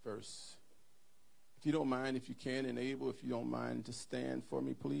verse. If you don't mind, if you can and able, if you don't mind, to stand for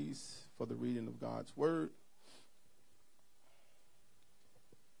me, please, for the reading of God's word.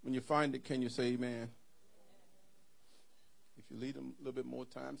 When you find it, can you say amen? If you need a little bit more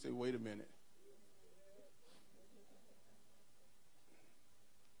time, say, wait a minute.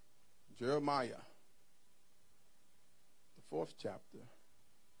 Jeremiah, the 4th chapter,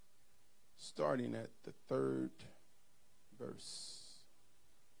 starting at the 3rd verse.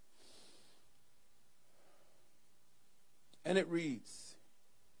 And it reads,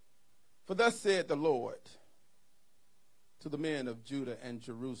 "For thus said the Lord to the men of Judah and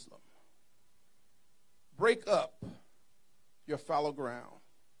Jerusalem, break up your fallow ground,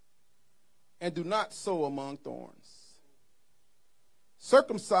 and do not sow among thorns.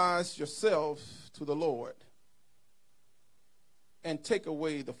 Circumcise yourselves to the Lord, and take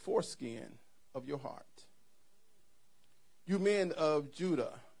away the foreskin of your heart. You men of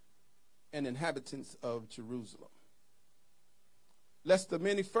Judah and inhabitants of Jerusalem, lest the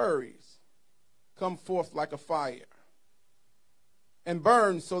many furies come forth like a fire, and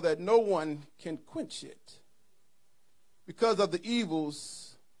burn so that no one can quench it, because of the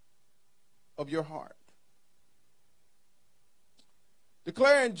evils of your heart.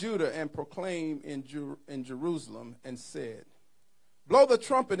 Declare in Judah and proclaim in Jerusalem, and said, blow the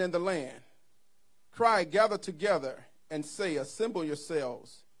trumpet in the land, cry, gather together, and say, assemble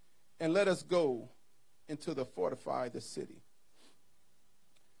yourselves, and let us go into the fortified city.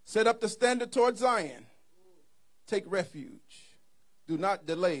 Set up the standard toward Zion. Take refuge. Do not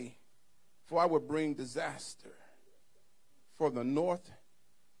delay, for I will bring disaster for the north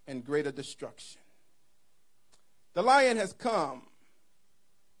and greater destruction. The lion has come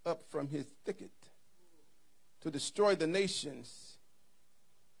up from his thicket to destroy the nations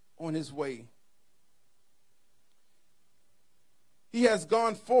on his way. He has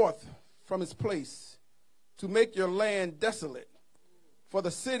gone forth from his place to make your land desolate, for the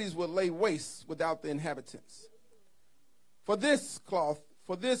cities will lay waste without the inhabitants. For this clothe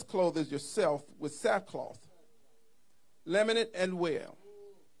yourself with sackcloth, lament and wail.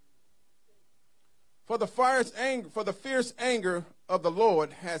 For the fierce anger of the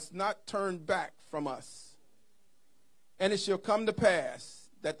Lord has not turned back from us. And it shall come to pass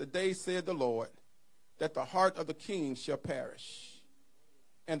that the day, saith the Lord, that the heart of the king shall perish,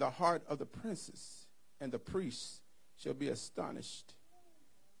 and the heart of the princes and the priests shall be astonished,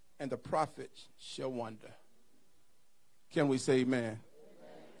 and the prophet shall wonder. Can we say amen? Amen.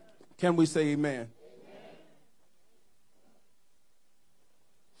 Can we say amen? Amen.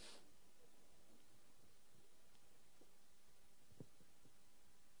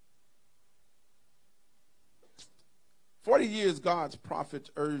 40 years, God's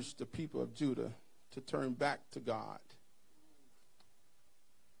prophets urged the people of Judah to turn back to God.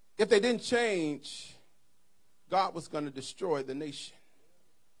 If they didn't change, God was going to destroy the nation.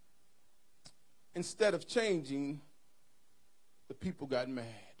 Instead of changing, the people got mad.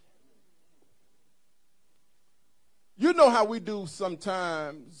 You know how we do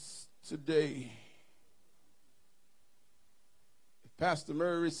sometimes today. If Pastor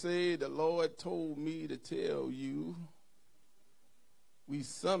Murray said, the Lord told me to tell you, we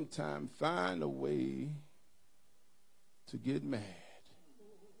sometimes find a way to get mad.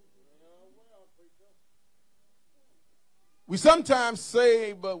 We sometimes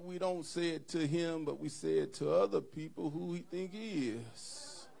say, but we don't say it to him, but we say it to other people who we think he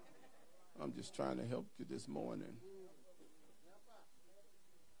is. I'm just trying to help you this morning.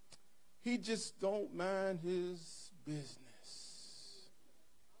 He just don't mind his business.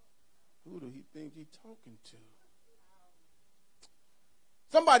 Who do he think he's talking to?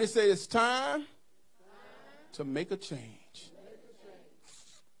 Somebody say it's time to make a change.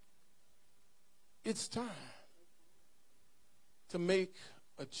 It's time to make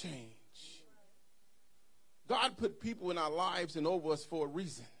a change. God put people in our lives and over us for a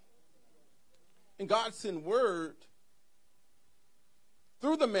reason. And God sent word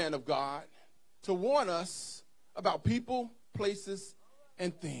through the man of God to warn us about people, places,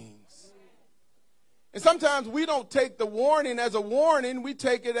 and things. And sometimes we don't take the warning as a warning, we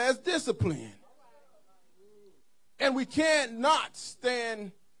take it as discipline. And we can't not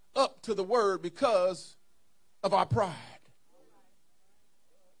stand up to the word because of our pride.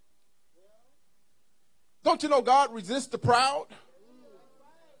 Don't you know God resists the proud?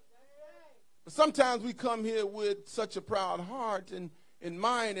 But sometimes we come here with such a proud heart and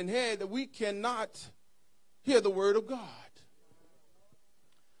mind and head that we cannot hear the word of God.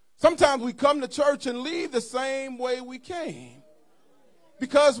 Sometimes we come to church and leave the same way we came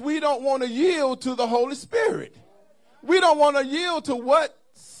because we don't want to yield to the Holy Spirit. We don't want to yield to what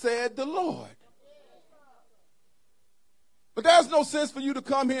said the Lord. But there's no sense for you to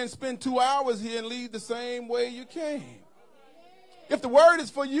come here and spend 2 hours here and leave the same way you came. If the word is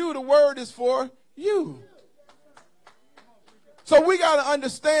for you, the word is for you. So we got to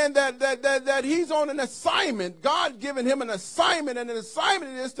understand that he's on an assignment. God given him an assignment, and an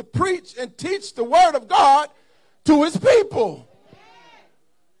assignment is to preach and teach the word of God to his people.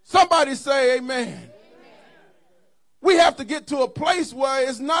 Somebody say amen. Amen. We have to get to a place where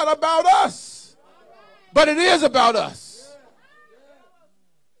it's not about us, but it is about us.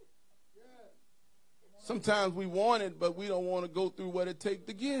 Sometimes we want it, but we don't want to go through what it takes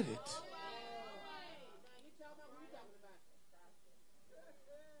to get it.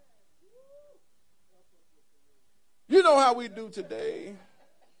 You know how we do today.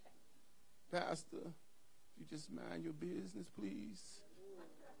 Pastor, you just mind your business, please.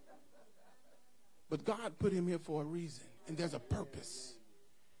 But God put him here for a reason, and there's a purpose.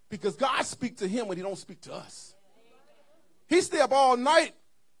 Because God speaks to him when he don't speak to us. He stay up all night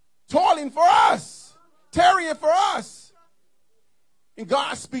toiling for us, tarrying for us. And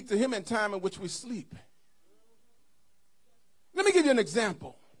God speaks to him in time in which we sleep. Let me give you an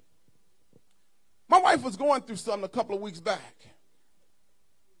example. My wife was going through something a couple of weeks back.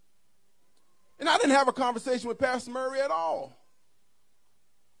 And I didn't have a conversation with Pastor Murray at all.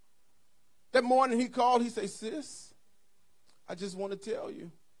 That morning he called, he said, sis, I just want to tell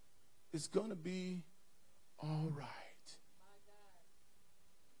you, it's going to be all right.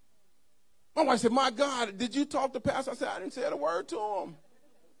 My wife said, my God, did you talk to Pastor? I said, I didn't say a word to him.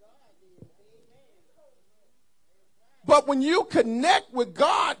 But when you connect with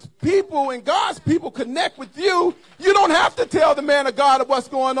God's people and God's people connect with you, you don't have to tell the man of God what's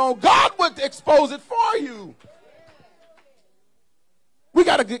going on. God would expose it for you. We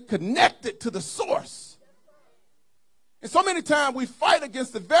got to get connected to the source. And so many times we fight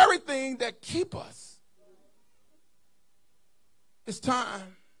against the very thing that keep us. It's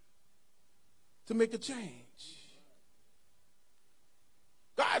time to make a change.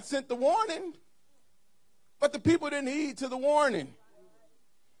 God sent the warning, but the people didn't heed to the warning.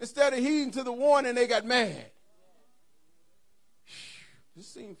 Instead of heeding to the warning, they got mad. This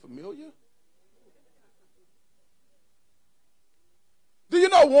seems familiar. Do you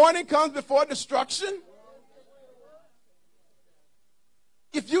know warning comes before destruction?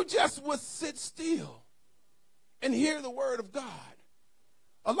 If you just would sit still and hear the word of God,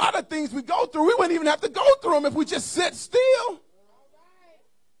 a lot of things we go through, we wouldn't even have to go through them if we just sit still.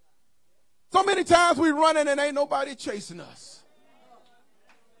 So many times we running and ain't nobody chasing us.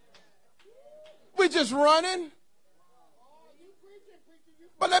 We just running.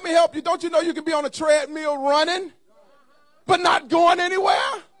 But let me help you. Don't you know you can be on a treadmill running, but not going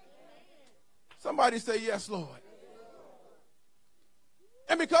anywhere? Somebody say, yes, Lord.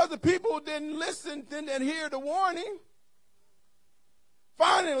 And because the people didn't listen, didn't hear the warning,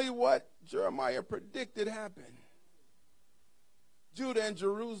 finally what Jeremiah predicted happened. Judah and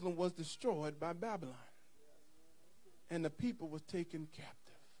Jerusalem was destroyed by Babylon, and the people was taken captive.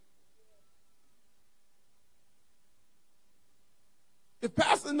 If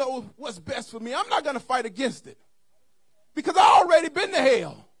Pastor knows what's best for me, I'm not going to fight against it, because I already been to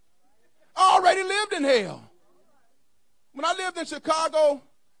hell. I already lived in hell. When I lived in Chicago,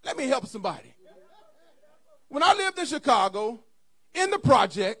 let me help somebody. When I lived in Chicago, in the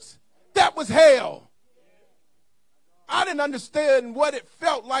projects, that was hell. I didn't understand what it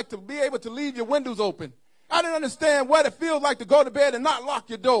felt like to be able to leave your windows open. I didn't understand what it feels like to go to bed and not lock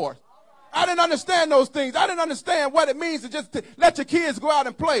your doors. I didn't understand those things. I didn't understand what it means to just let your kids go out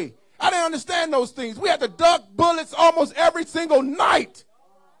and play. I didn't understand those things. We had to duck bullets almost every single night.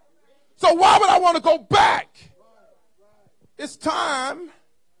 So why would I want to go back? It's time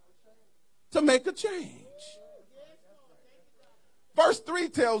to make a change. Verse 3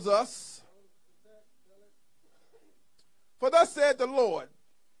 tells us, for thus said the Lord,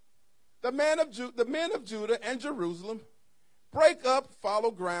 the men of Judah and Jerusalem, break up fallow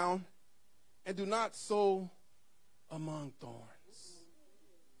ground and do not sow among thorns.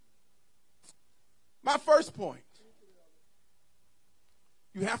 My first point,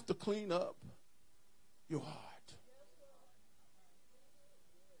 you have to clean up your heart.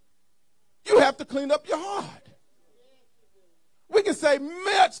 You have to clean up your heart. We can say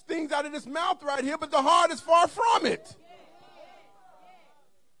much things out of this mouth right here, but the heart is far from it.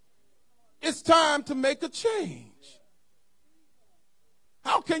 It's time to make a change.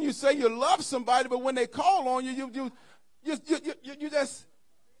 How can you say you love somebody, but when they call on you, you just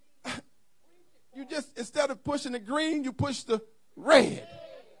instead of pushing the green, you push the red.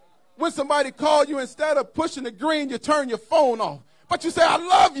 When somebody calls you, instead of pushing the green, you turn your phone off. But you say, I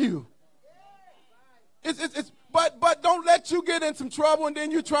love you. But don't let you get in some trouble and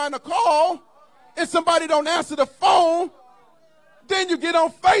then you're trying to call and somebody don't answer the phone. Then you get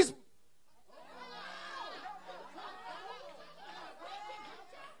on Facebook.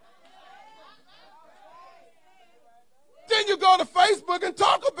 Then you go to Facebook and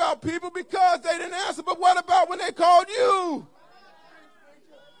talk about people because they didn't answer. But what about when they called you?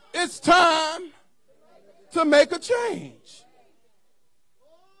 It's time to make a change.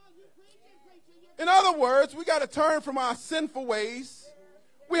 In other words, we got to turn from our sinful ways.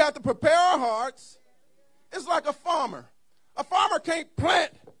 We have to prepare our hearts. It's like a farmer. A farmer can't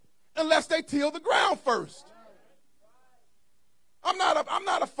plant unless they till the ground first. I'm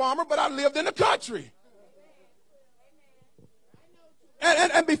not a farmer, but I lived in the country.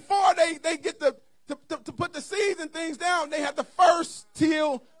 And before they get to put the seeds and things down, they have to first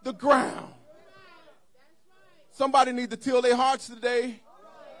till the ground. Somebody need to till their hearts today.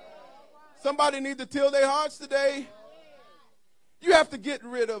 Somebody need to till their hearts today. You have to get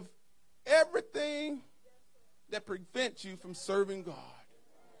rid of everything that prevents you from serving God.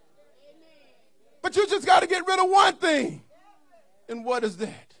 But you just got to get rid of one thing. And what is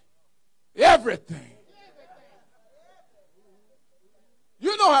that? Everything.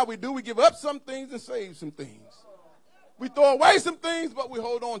 You know how we do. We give up some things and save some things. We throw away some things, but we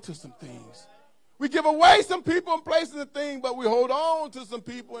hold on to some things. We give away some people and places and things, but we hold on to some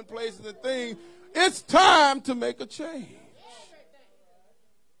people and places and things. It's time to make a change.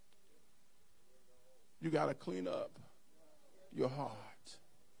 You got to clean up your heart.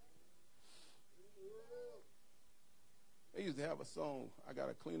 They used to have a song, I got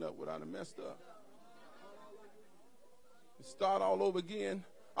to clean up what I done messed up. Start all over again.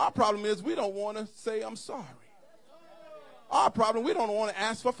 Our problem is we don't want to say I'm sorry. Our problem, we don't want to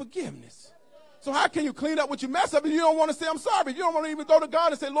ask for forgiveness. So how can you clean up what you mess up if you don't want to say I'm sorry? You don't want to even go to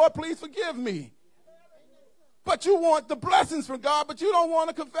God and say, Lord, please forgive me. But you want the blessings from God, but you don't want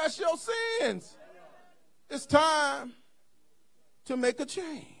to confess your sins. It's time to make a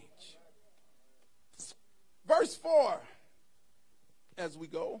change. Verse 4, as we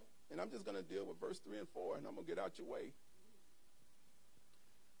go, and I'm just going to deal with verse 3 and 4, and I'm going to get out your way.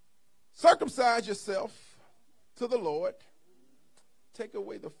 Circumcise yourself to the Lord. Take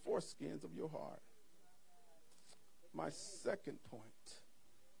away the foreskins of your heart. My second point,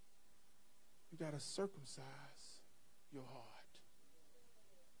 you got to circumcise your heart.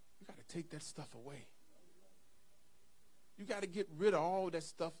 You got to take that stuff away. You got to get rid of all that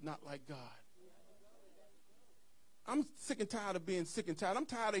stuff not like God. I'm sick and tired of being sick and tired. I'm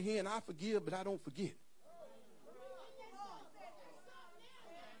tired of hearing I forgive, but I don't forget.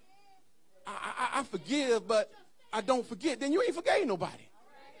 I forgive, but I don't forget. Then you ain't forgave nobody.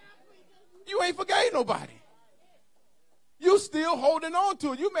 You ain't forgave nobody. You still holding on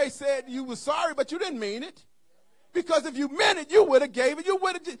to it. You may say you were sorry, but you didn't mean it. Because if you meant it, you would have gave it. You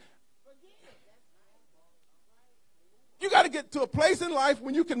would have. You got to get to a place in life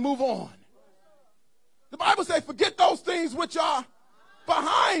when you can move on. The Bible says, forget those things which are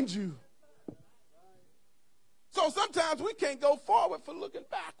behind you. So sometimes we can't go forward for looking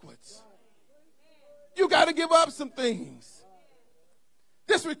backwards. You got to give up some things.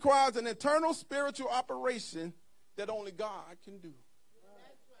 This requires an internal spiritual operation that only God can do.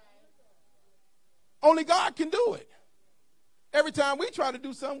 Only God can do it. Every time we try to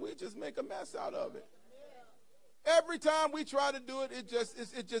do something, we just make a mess out of it. Every time we try to do it,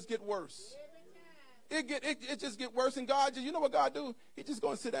 it just get worse. It just get worse. And God, you know what God do? He just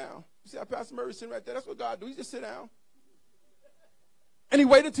going to sit down. You see how Pastor Murray sitting right there? That's what God do. He just sit down. And he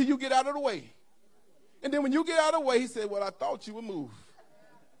waited until you get out of the way. And then when you get out of the way, he said, well, I thought you would move.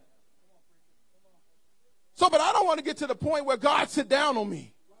 So, but I don't want to get to the point where God sit down on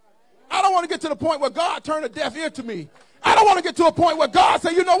me. I don't want to get to the point where God turn a deaf ear to me. I don't want to get to a point where God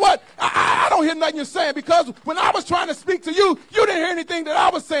say, you know what? I don't hear nothing you're saying, because when I was trying to speak to you, you didn't hear anything that I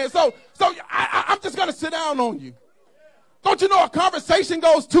was saying. So I'm just going to sit down on you. Don't you know a conversation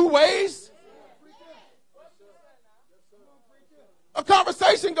goes two ways? A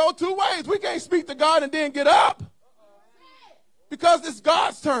conversation goes two ways. We can't speak to God and then get up, because it's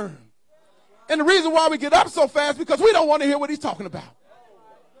God's turn. And the reason why we get up so fast is because we don't want to hear what he's talking about.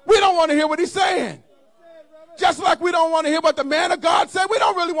 We don't want to hear what he's saying. Just like we don't want to hear what the man of God said. We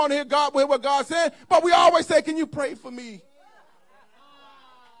don't really want to hear what God said. But we always say, can you pray for me?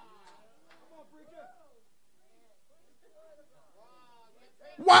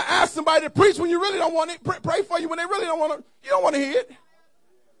 Why ask somebody to preach when you really don't want it? Pray for you when they really don't want to. You don't want to hear it.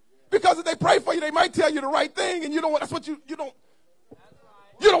 Because if they pray for you, they might tell you the right thing, and you don't want. That's what you don't.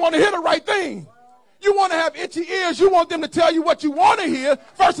 You don't want to hear the right thing. You want to have itchy ears. You want them to tell you what you want to hear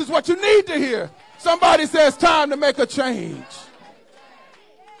versus what you need to hear. Somebody says time to make a change.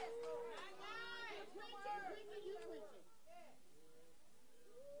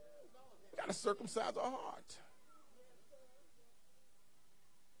 We got to circumcise our heart.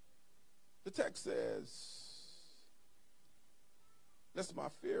 The text says, lest my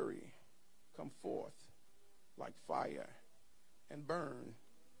fury come forth like fire and burn,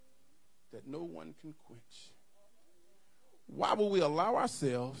 that no one can quench. Why will we allow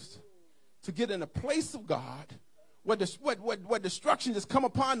ourselves to get in a place of God where destruction just come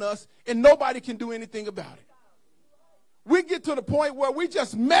upon us and nobody can do anything about it? We get to the point where we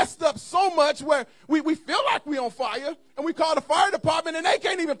just messed up so much where we feel like we're on fire, and we call the fire department and they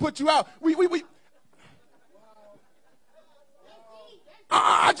can't even put you out.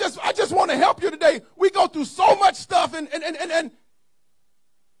 I just want to help you today. We go through so much stuff and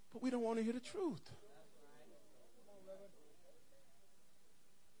but we don't want to hear the truth.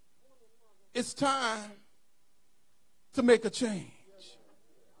 It's time to make a change.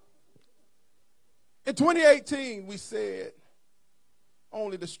 In 2018, we said,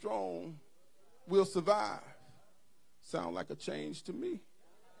 only the strong will survive. Sound like a change to me.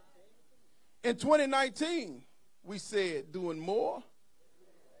 In 2019, we said, doing more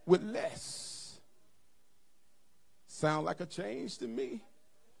with less. Sound like a change to me.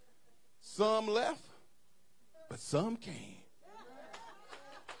 Some left, but some came.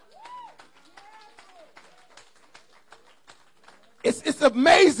 It's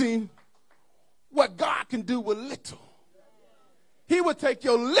amazing what God can do with little. He will take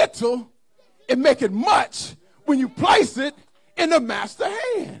your little and make it much when you place it in the master's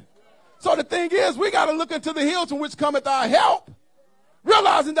hand. So the thing is, we got to look into the hills from which cometh our help,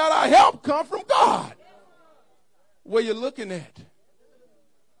 realizing that our help comes from God. Where you're looking at.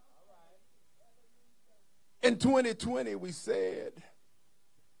 In 2020, we said,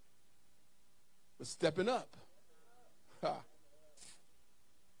 we're stepping up.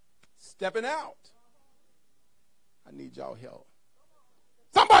 Stepping out. I need y'all help.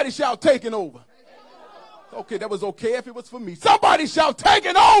 Somebody shout, taking over. Okay, that was okay if it was for me. Somebody shout,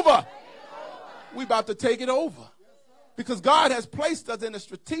 taking over. We about to take it over. Because God has placed us in a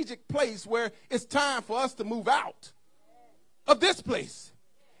strategic place where it's time for us to move out of this place.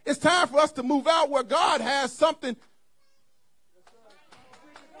 It's time for us to move out where God has something.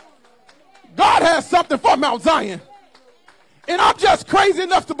 God has something for Mount Zion. And I'm just crazy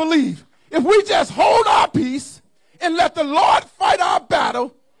enough to believe if we just hold our peace and let the Lord fight our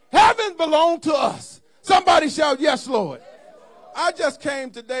battle, heaven belongs to us. Somebody shout, yes, Lord. I just came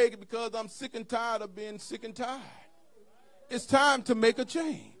today because I'm sick and tired of being sick and tired. It's time to make a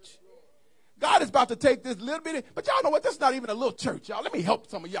change. God is about to take this little bit, but y'all know what? This is not even a little church, y'all. Let me help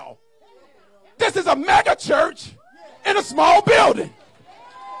some of y'all. This is a mega church in a small building.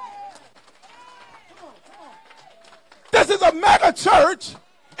 This is a mega church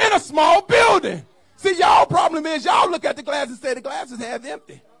in a small building. See, y'all problem is y'all look at the glass and say the glass is half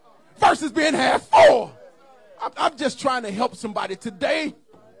empty versus being half full. I'm just trying to help somebody today.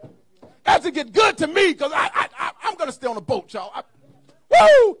 As it get good to me, because I'm going to stay on the boat, y'all.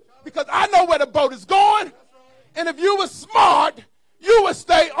 Woo! Because I know where the boat is going. And if you were smart, you would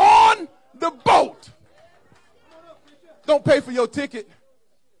stay on the boat. Don't pay for your ticket.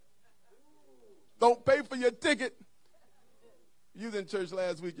 Don't pay for your ticket. You was in church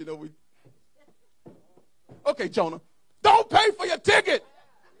last week, you know. Okay, Jonah. Don't pay for your ticket.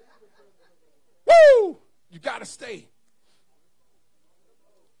 Woo! You got to stay.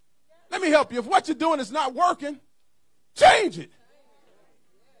 Let me help you. If what you're doing is not working, change it.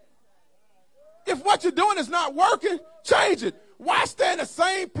 If what you're doing is not working, change it. Why stay in the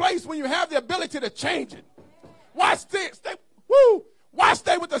same place when you have the ability to change it? Why Why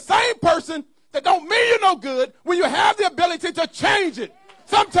stay with the same person that don't mean you no good when you have the ability to change it?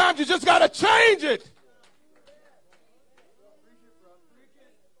 Sometimes you just got to change it.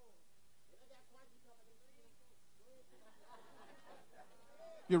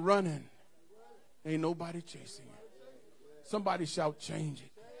 You're running. Ain't nobody chasing you. Somebody shout, change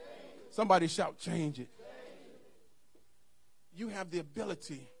it. Somebody shout, change it. You have the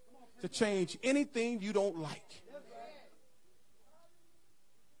ability to change anything you don't like.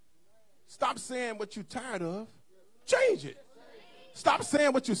 Stop saying what you're tired of. Change it. Stop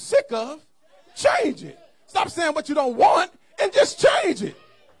saying what you're sick of. Change it. Stop saying what you don't want and just change it.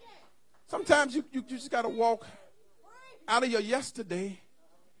 Sometimes you just got to walk out of your yesterday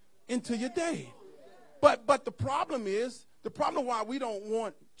into your day. But the problem why we don't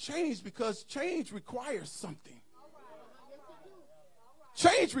want change, because change requires something.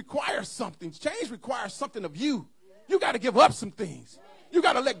 Change requires something. Change requires something of you. You got to give up some things. You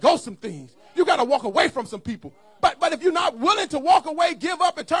got to let go some things. You got to walk away from some people. But if you're not willing to walk away, give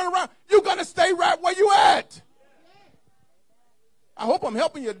up, and turn around, you're going to stay right where you at. I hope I'm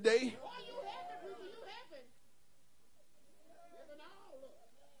helping you today.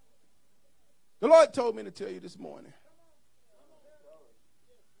 The Lord told me to tell you this morning,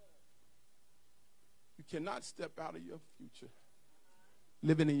 you cannot step out of your future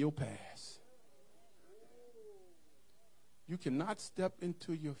living in your past. You cannot step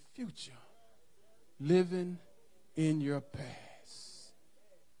into your future living in your past.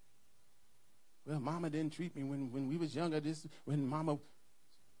 Well, mama didn't treat me when we was younger. It's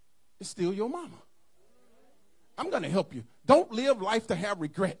still your mama. I'm going to help you. Don't live life to have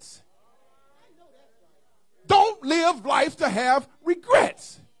regrets. Don't live life to have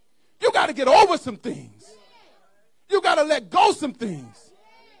regrets. You got to get over some things. You got to let go some things.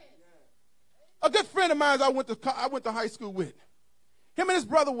 A good friend of mine I went to high school with, him and his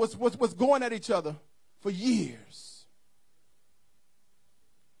brother was going at each other for years.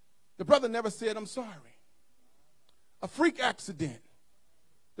 The brother never said, I'm sorry. A freak accident.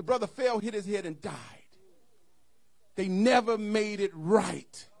 The brother fell, hit his head, and died. They never made it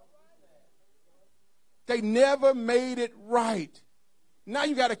right. They never made it right. Now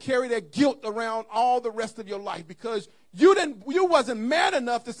you got to carry that guilt around all the rest of your life because you wasn't man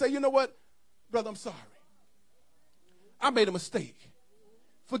enough to say, you know what, brother, I'm sorry. I made a mistake.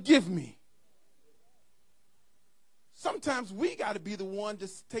 Forgive me. Sometimes we got to be the one to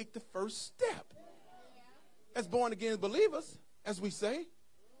take the first step. as born again believers, as we say,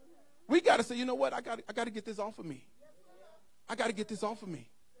 we got to say, you know what? I got to get this off of me. I got to get this off of me.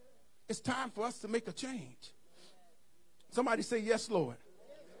 It's time for us to make a change. Somebody say, yes, Lord.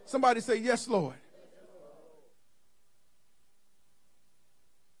 Somebody say, yes, Lord.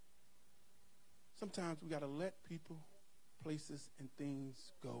 Sometimes we got to let people, places, and things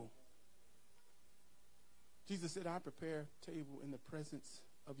go. Jesus said, I prepare a table in the presence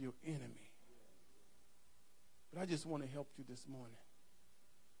of your enemy. But I just want to help you this morning.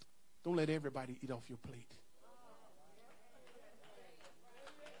 Don't let everybody eat off your plate.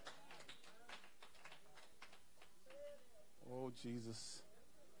 Oh, Jesus.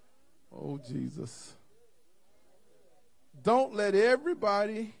 Oh, Jesus. Don't let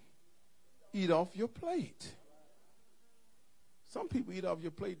everybody eat off your plate. Some people eat off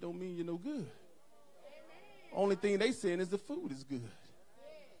your plate don't mean you're no good. Only thing they saying is the food is good.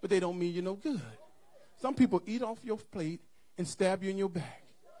 But they don't mean you're no good. Some people eat off your plate and stab you in your back.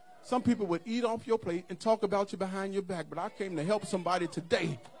 Some people would eat off your plate and talk about you behind your back. But I came to help somebody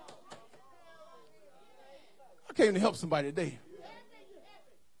today. I came to help somebody today.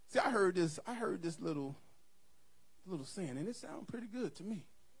 See, I heard this little saying, and it sounded pretty good to me.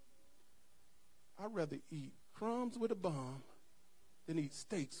 I'd rather eat crumbs with a bomb than eat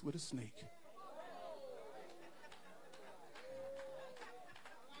steaks with a snake.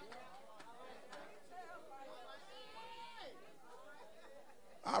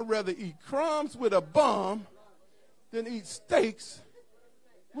 I'd rather eat crumbs with a bomb than eat steaks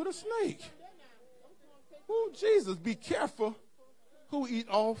with a snake. Oh, Jesus, be careful who eat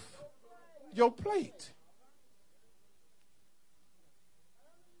off your plate.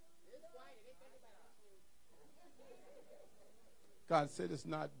 God said it's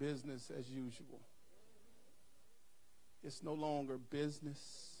not business as usual. It's no longer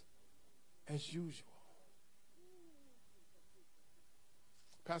business as usual.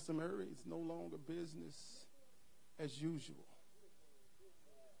 Pastor Murray, it's no longer business as usual.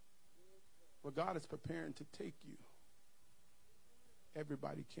 Where God is preparing to take you,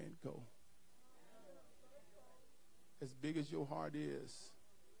 everybody can't go. As big as your heart is,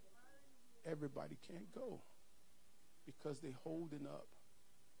 everybody can't go because they're holding up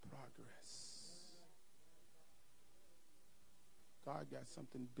progress. God got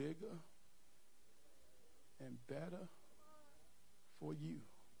something bigger and better for you.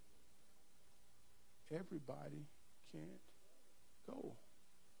 Everybody can't go.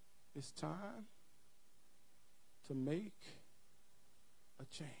 It's time to make a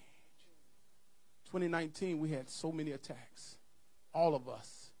change. 2019, we had so many attacks. All of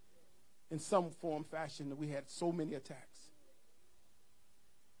us. In some form, fashion, we had so many attacks.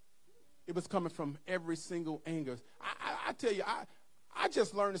 It was coming from every single angle. I tell you, I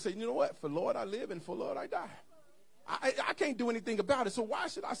just learned to say, you know what? For Lord I live and for Lord I die. I can't do anything about it, so why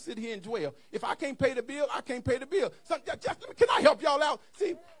should I sit here and dwell? If I can't pay the bill, I can't pay the bill. So can I help y'all out?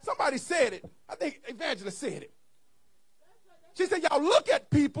 See, somebody said it. I think Evangelist said it. She said, y'all look at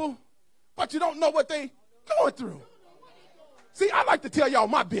people, but you don't know what they going through. See, I like to tell y'all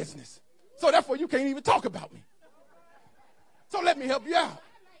my business, so therefore you can't even talk about me. So let me help you out.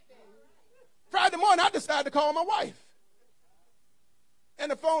 Friday morning, I decided to call my wife.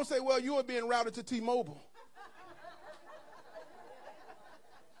 And the phone said, well, you are being routed to T-Mobile.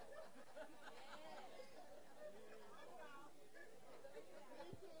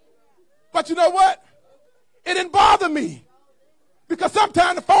 But you know what? It didn't bother me. Because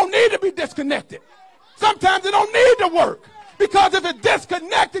sometimes the phone needs to be disconnected. Sometimes it don't need to work. Because if it's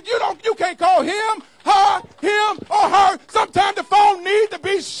disconnected, you can't call him, or her. Sometimes the phone needs to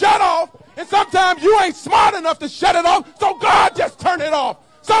be shut off. And sometimes you ain't smart enough to shut it off. So God just turn it off.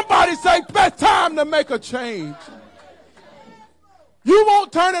 Somebody say, best time to make a change. You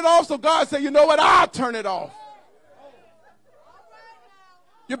won't turn it off, so God say, you know what? I'll turn it off.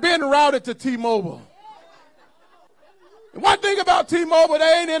 You're being routed to T-Mobile. And one thing about T-Mobile,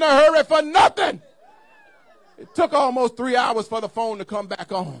 they ain't in a hurry for nothing. It took almost 3 hours for the phone to come back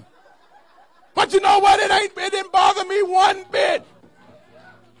on. But you know what? It didn't bother me one bit.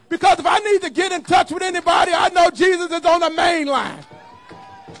 Because if I need to get in touch with anybody, I know Jesus is on the main line.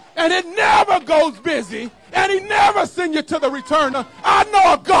 And it never goes busy. And he never sends you to the returner. I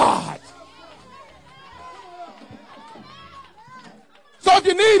know a God. So if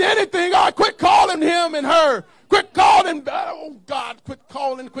you need anything, quit calling him and her. Quit calling. Oh, God, quit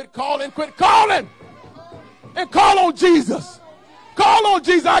calling. And call on Jesus. Call on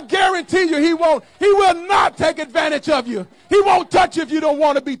Jesus. I guarantee you he will not take advantage of you. He won't touch you if you don't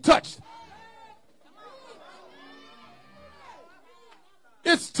want to be touched.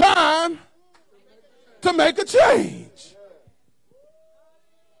 It's time to make a change.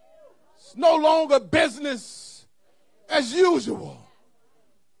 It's no longer business as usual.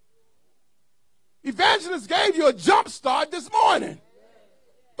 Evangelist gave you a jump start this morning.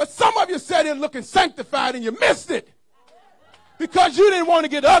 But some of you sat in looking sanctified and you missed it. Because you didn't want to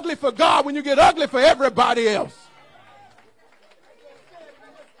get ugly for God when you get ugly for everybody else.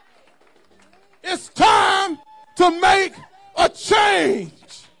 It's time to make a change.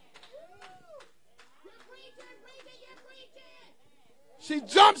 She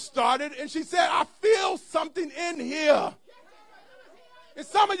jump started and she said, I feel something in here. And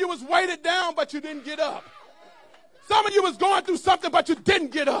some of you was weighted down, but you didn't get up. Some of you was going through something, but you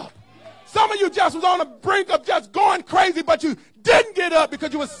didn't get up. Some of you just was on the brink of just going crazy, but you didn't get up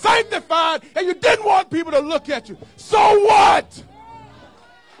because you were sanctified and you didn't want people to look at you. So what?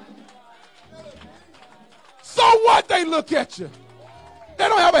 So what they look at you? They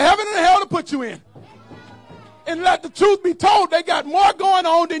don't have a heaven and a hell to put you in. And let the truth be told, they got more going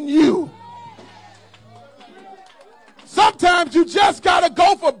on than you. Sometimes you just got to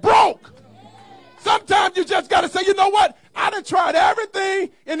go for broke. Sometimes you just got to say, you know what? I done tried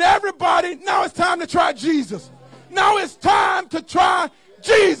everything and everybody. Now it's time to try Jesus. Now it's time to try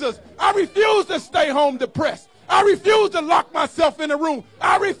Jesus. I refuse to stay home depressed. I refuse to lock myself in a room.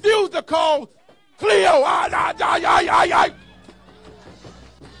 I refuse to call Cleo. I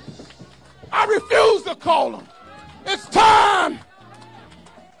refuse to call him. It's time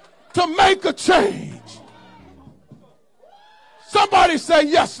to make a change. Somebody say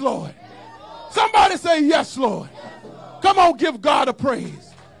yes, Lord. Somebody say yes, Lord. Come on, give God a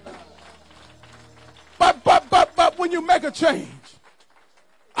praise. But when you make a change,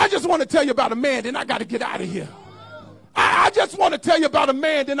 I just want to tell you about a man, then I got to get out of here. I just want to tell you about a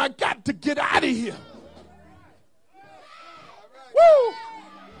man, then I got to get out of here. Woo!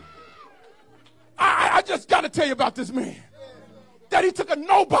 I just got to tell you about this man. That he took a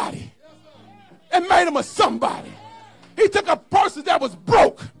nobody and made him a somebody. He took a person that was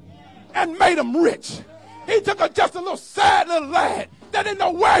broke and made him rich. He took just a little sad little lad that didn't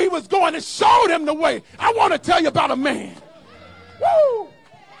know where he was going and showed him the way. I want to tell you about a man. Woo!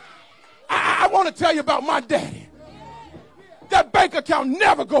 I want to tell you about my daddy. That bank account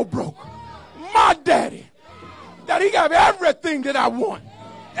never go broke. My daddy. That he got everything that I want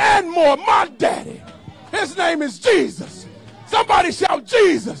and more. My daddy. His name is Jesus. Somebody shout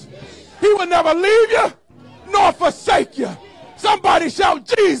Jesus. He will never leave you nor forsake you. Somebody shout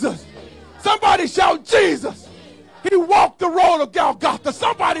Jesus. Somebody shout Jesus. He walked the road of Golgotha.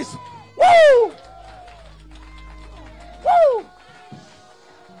 Somebody's, woo! Woo!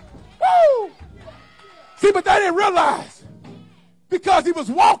 Woo! See, but they didn't realize because he was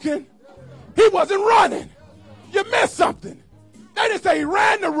walking, he wasn't running. You missed something. They didn't say he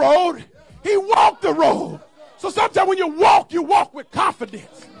ran the road. He walked the road. So sometimes when you walk with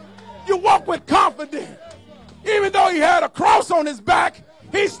confidence. You walk with confidence. Even though he had a cross on his back,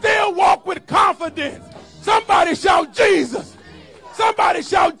 he still walked with confidence. Somebody shout Jesus. Somebody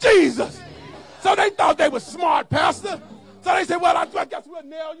shout Jesus. So they thought they were smart, Pastor. So they said, well, I guess we'll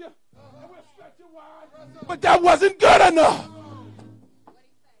nail you. And we'll stretch you wide. But that wasn't good enough.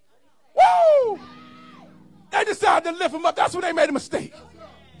 Woo! They decided to lift him up. That's when they made a mistake.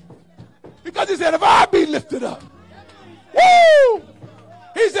 Because he said, if I be lifted up. Woo!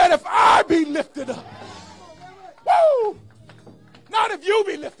 He said, if I be lifted up. Woo! Not if you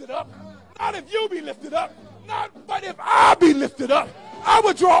be lifted up. Not if you be lifted up. But if I be lifted up, I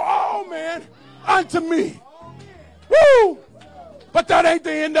will draw all men unto me. Woo! But that ain't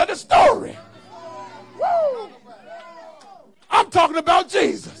the end of the story. Woo! I'm talking about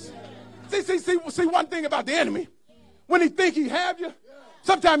Jesus. See one thing about the enemy. When he think he have you,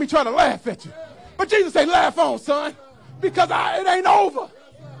 sometimes he try to laugh at you. But Jesus say, laugh on, son, because it ain't over.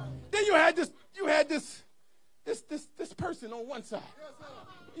 Then you had this person on one side.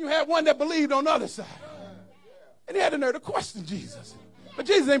 You had one that believed on the other side. And he had the nerve to question Jesus. But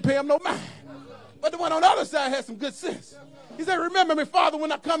Jesus ain't pay him no mind. But the one on the other side had some good sense. He said, remember me, Father,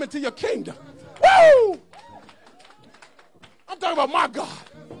 when I come into your kingdom. Woo! I'm talking about my God,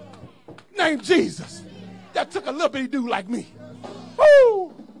 named Jesus, that took a little bitty dude like me. Woo!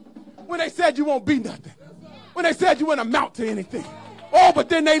 When they said you won't be nothing. When they said you wouldn't amount to anything. Oh, but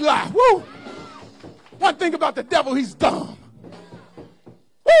then they lie. Woo! One thing about the devil, he's dumb.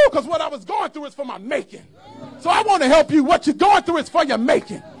 Woo! Because what I was going through is for my making. So I want to help you. What you're going through is for your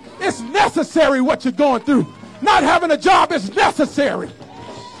making. It's necessary what you're going through. Not having a job is necessary.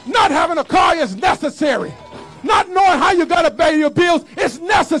 Not having a car is necessary. Not knowing how you're going to pay your bills is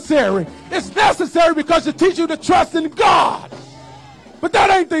necessary. It's necessary because it teaches you to trust in God. But that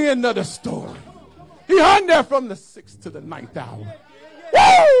ain't the end of the story. He hung there from the 6th to the 9th hour.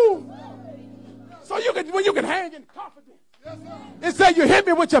 Woo! So when you can hang in confidence and say you hit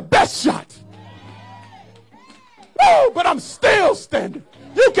me with your best shot. Woo! But I'm still standing.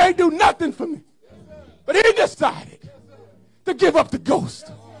 You can't do nothing for me. But he decided to give up the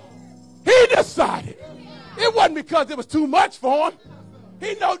ghost. He decided. It wasn't because it was too much for him.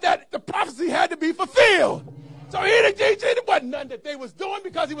 He knew that the prophecy had to be fulfilled. So it wasn't nothing that they was doing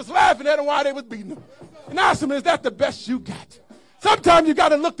because he was laughing at them while they was beating him. And asked him, is that the best you got? Sometimes you got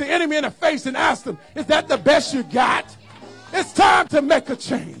to look the enemy in the face and ask them, is that the best you got? It's time to make a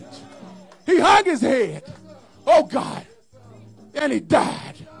change. He hung his head. Oh, God. And he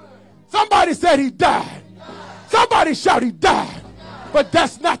died. Somebody said he died. Somebody shout he died. But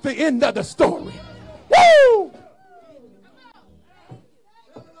that's not the end of the story. Woo!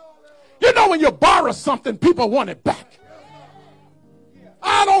 You know when you borrow something, people want it back.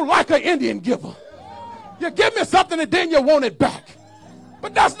 I don't like an Indian giver. You give me something and then you want it back.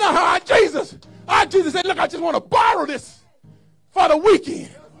 But that's not how Jesus said, look, I just want to borrow this for the weekend.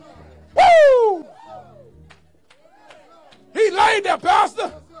 Woo! He laid there,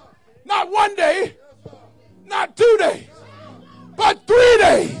 Pastor. Not 1 day, not 2 days, but 3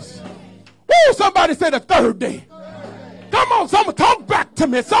 days. Woo! Somebody said the third day. Come on, someone talk back to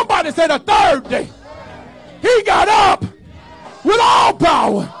me. Somebody said the third day. He got up with all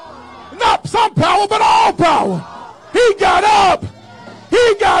power. Not some power, but all power. He got up.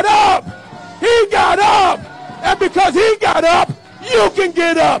 He got up. He got up. And because he got up, you can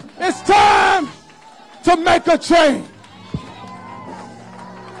get up. It's time to make a change.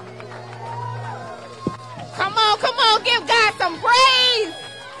 Come on, give God some praise.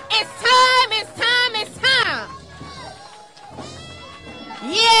 It's time, it's time, it's time.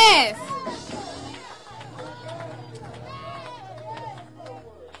 Yes.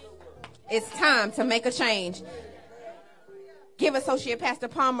 It's time to make a change. Give Associate Pastor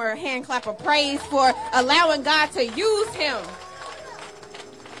Palmer a hand clap of praise for allowing God to use him.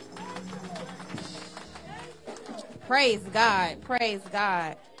 Praise God. Praise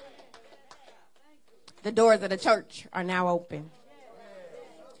God. The doors of the church are now open.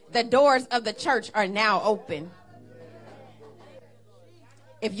 The doors of the church are now open.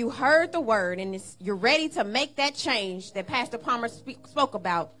 If you heard the word and you're ready to make that change that Pastor Palmer spoke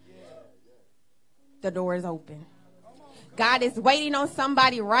about, the door is open. God is waiting on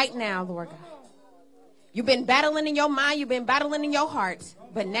somebody right now, Lord God. You've been battling in your mind, you've been battling in your heart,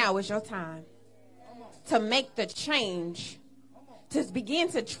 but now is your time to make the change, to begin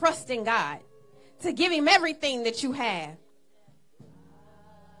to trust in God, to give him everything that you have.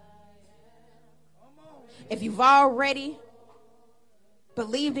 If you've already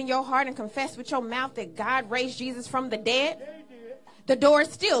believed in your heart and confessed with your mouth that God raised Jesus from the dead, the door is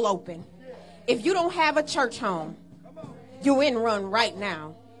still open. If you don't have a church home, you're in run right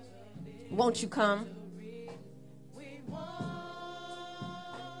now. Won't you come?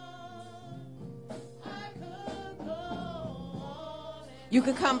 You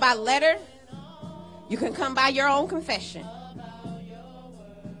can come by letter. You can come by your own confession.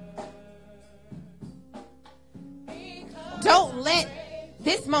 Don't let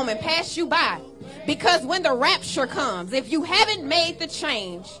this moment pass you by, because when the rapture comes, if you haven't made the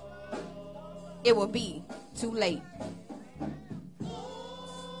change, it will be too late.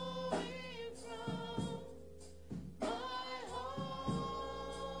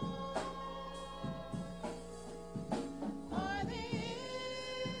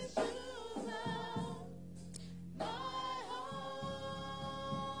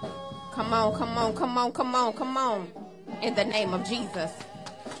 Come on, come on, come on, come on, come on. In the name of Jesus.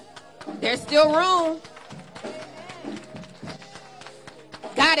 There's still room.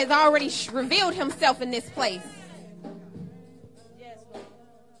 God has already revealed himself in this place.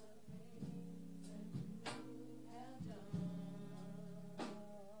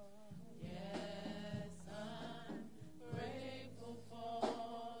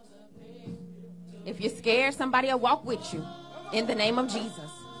 If you're scared, somebody will walk with you. In the name of Jesus.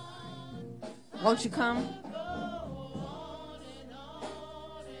 Won't you come?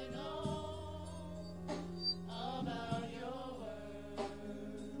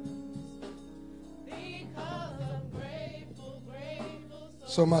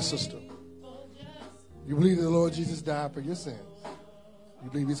 So, my sister, you believe that the Lord Jesus died for your sins? You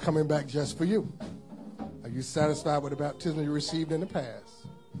believe he's coming back just for you? Are you satisfied with the baptism you received in the past?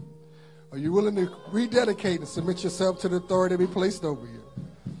 Are you willing to rededicate and submit yourself to the authority to be placed over you?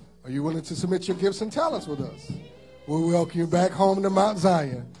 Are you willing to submit your gifts and talents with us? We'll welcome you back home to Mount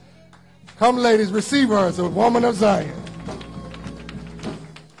Zion. Come, ladies, receive her as a woman of Zion.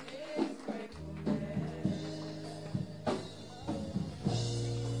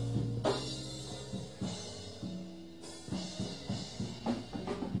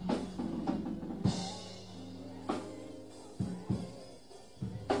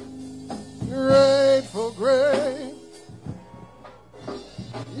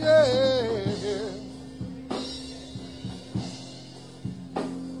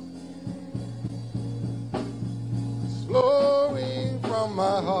 from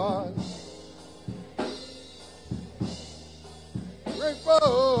my heart.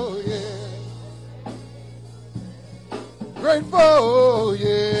 Grateful, yeah. Grateful,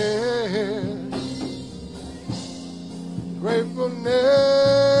 yeah.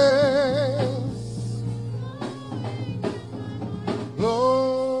 Gratefulness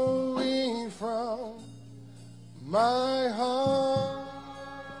flowing from my heart.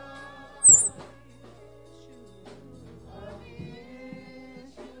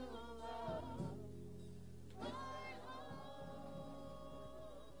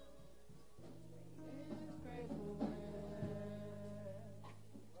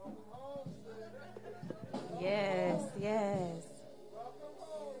 Yes, yes.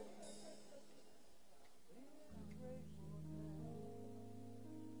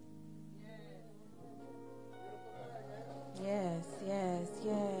 Yes, yes,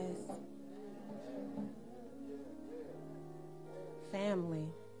 yes. Family,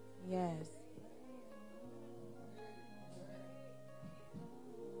 yes.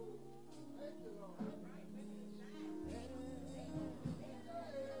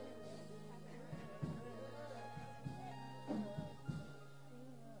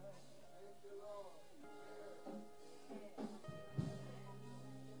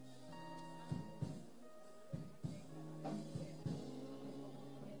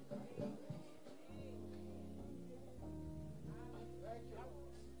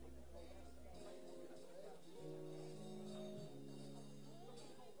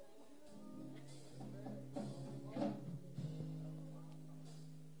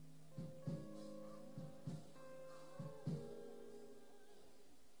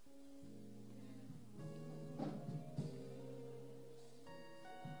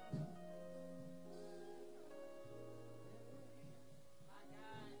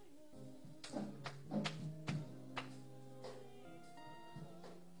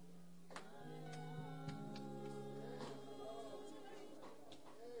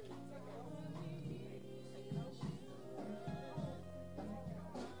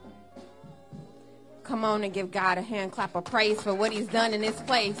 Come on and give God a hand clap of praise for what he's done in this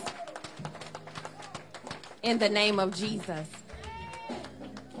place. In the name of Jesus.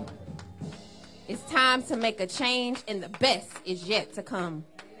 It's time to make a change, and the best is yet to come.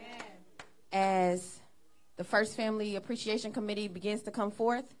 As the First Family Appreciation Committee begins to come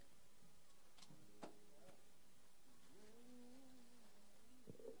forth.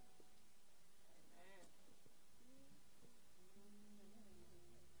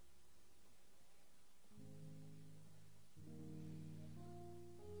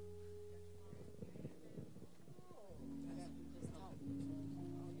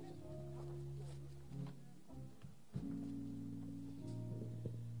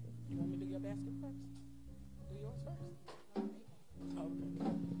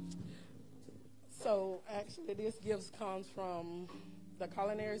 So actually this gift comes from the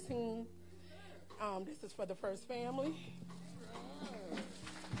culinary team. This is for the First Family.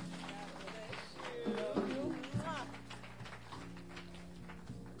 Love you.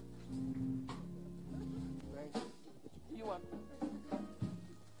 You want?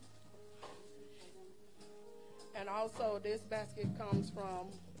 And also this basket comes from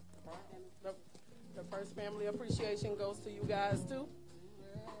the First Family Appreciation goes to you guys too.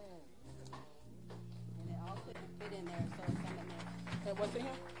 In there, so some in there. And what's in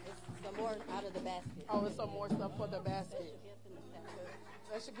here? It's some more out of the basket. Oh, it's some more stuff for the basket.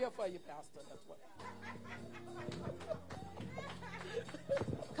 That's your gift for you, Pastor. That's what.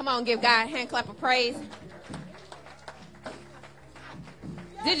 Come on, give God a hand clap of praise.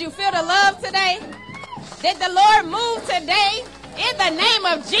 Did you feel the love today? Did the Lord move today? In the name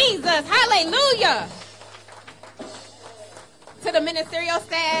of Jesus. Hallelujah. To the ministerial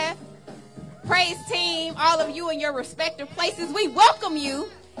staff, praise team, all of you in your respective places, we welcome you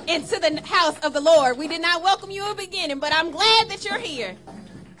into the house of the Lord. We did not welcome you in the beginning, but I'm glad that you're here.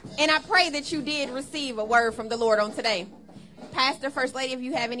 And I pray that you did receive a word from the Lord on today. Pastor, First Lady, if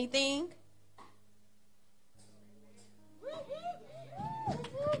you have anything.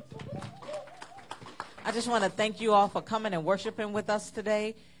 I just want to thank you all for coming and worshiping with us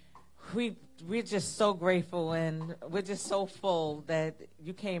today. We're just so grateful, and we're just so full that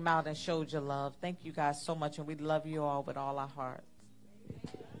you came out and showed your love. Thank you guys so much, and we love you all with all our hearts.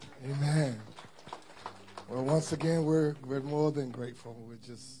 Amen. Well, once again, we're more than grateful. We're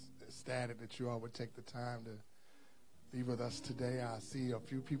just ecstatic that you all would take the time to be with us today. I see a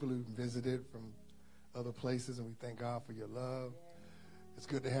few people who visited from other places, and we thank God for your love. It's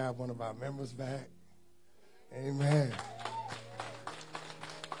good to have one of our members back. Amen.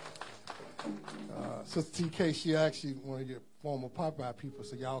 Sister TK, she actually, one of your former Popeye people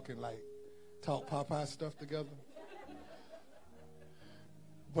so y'all can, like, talk Popeye stuff together.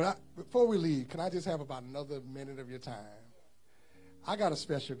 But before we leave, can I just have about another minute of your time? I got a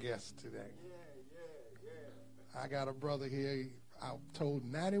special guest today. I got a brother here, I'm told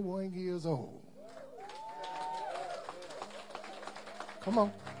 91 years old. Come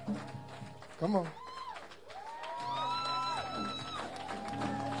on. Come on.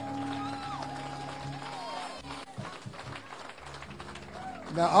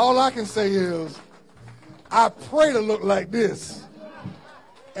 Now, all I can say is, I pray to look like this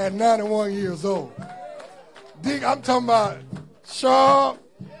at 91 years old. Dick, I'm talking about sharp.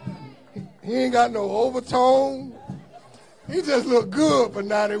 He ain't got no overtone. He just looked good for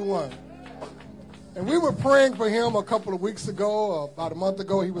 91. And we were praying for him a couple of weeks ago, about a month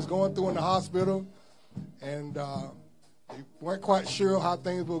ago. He was going through in the hospital, and we weren't quite sure how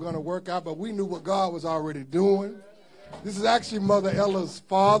things were going to work out, but we knew what God was already doing. This is actually Mother Ella's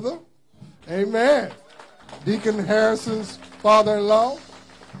father. Amen. Deacon Harrison's father-in-law.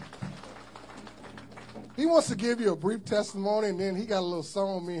 He wants to give you a brief testimony, and then he got a little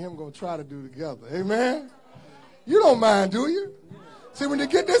song me and him going to try to do together. Amen. You don't mind, do you? See, when you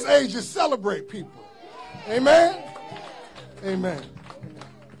get this age, you celebrate people. Amen. Amen.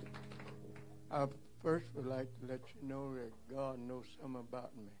 I first would like to let you know that God knows something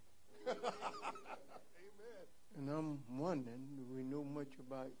about me. Amen. And I'm wondering, do we know much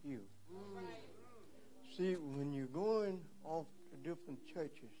about you? See, when you're going off to different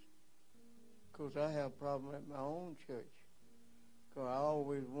churches, because I have a problem at my own church, because I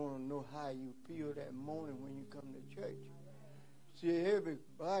always want to know how you feel that morning when you come to church. See,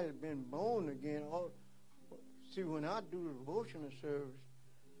 everybody's been born again. See, when I do the devotional service,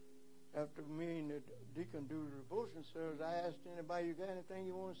 after me and the deacon do the devotional service, I asked anybody, you got anything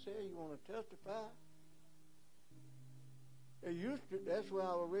you want to say? You want to testify? They used to, that's what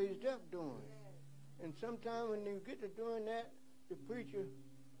I was raised up doing. And sometimes when you get to doing that, the preacher,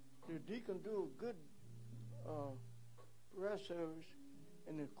 the deacon do a good prayer service,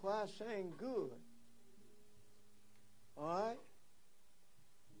 and the choir sang good. All right?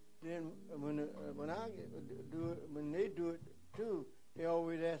 Then when I do it, when they do it too, they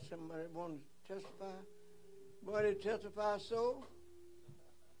always ask somebody that wants to testify. Boy, they testify so.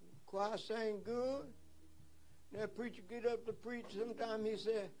 Choir sang good. That preacher get up to preach. Sometimes he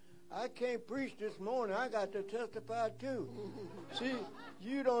said, I can't preach this morning. I got to testify too. See,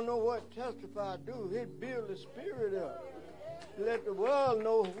 you don't know what testify do. It build the spirit up. Let the world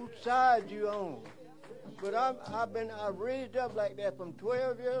know whose side you on. But I raised up like that from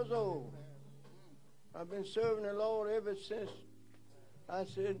 12 years old. I've been serving the Lord ever since I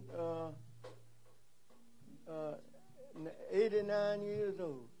said 89 years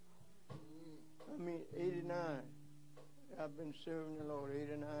old. 89. I've been serving the Lord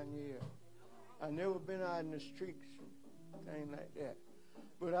 89 years. I've never been out in the streets and things like that.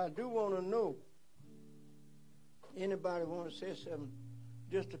 But I do want to know, anybody want to say something,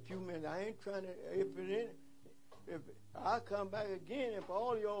 just a few minutes. I ain't trying to, if I come back again, if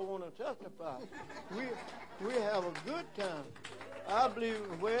all y'all want to testify, we have a good time. I believe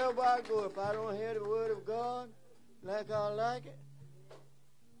wherever I go, if I don't hear the word of God like I like it,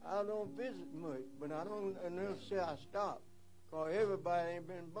 I don't visit much, but I don't say I stop, because everybody ain't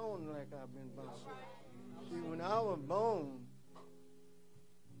been born like I've been born. See, when I was born,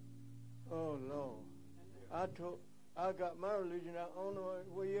 oh, Lord, I got my religion. I don't know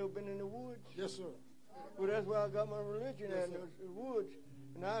where you ever been in the woods? Yes, sir. Well, that's where I got my religion at, in the woods.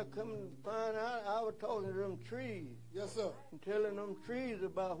 And I come and find out, I was talking to them trees. Yes, sir. And telling them trees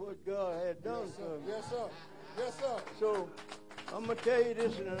about what God had done for me. Yes, sir. Yes, sir. So, I'm going to tell you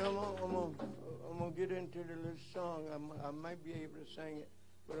this, and I'm going to get into the little song. I might be able to sing it,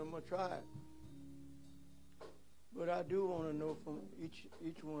 but I'm going to try it. But I do want to know from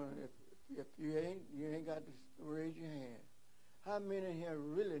each one, if you ain't got to raise your hand. How many here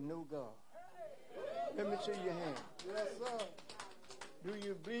really know God? Let me see your hand. Yes, sir. Do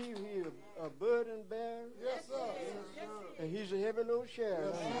you believe he's a burden bearer? Yes, sir. And he's a heavy load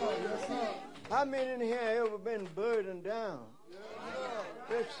sharer? Yes, sir. Yes, sir. How many in here ever been burdened down? Yes,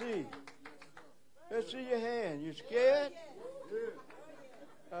 sir. Let's see. Let's see your hand. You scared?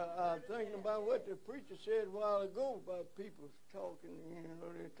 I'm thinking about what the preacher said a while ago about people talking,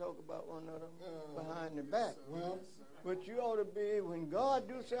 they talk about one another behind the back. Well, but you ought to be, when God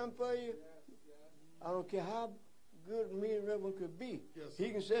do something for you, I don't care how good me and Reverend could be. Yes, he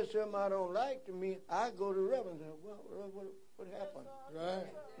can say something I don't like to me, I go to Reverend and say, well, what happened? Right.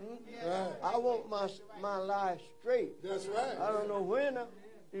 Right. I want my life straight. That's right. I don't know when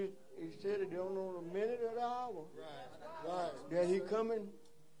he said he don't know the minute or the hour that he coming.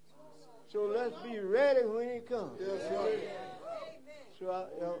 So let's be ready when he comes. Yes, sir. So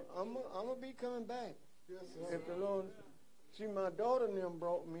I'm going to be coming back. Yes, sir. If the Lord, see, my daughter and them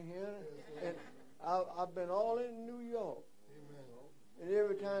brought me here, and I've been all in New York. And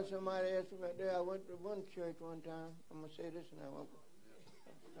every time somebody asked me about that, I went to one church one time. I'm going to say this now.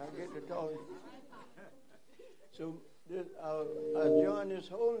 I get to talking. So I joined this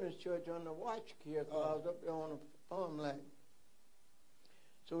holiness church on the watch care because I was up there on a farmland.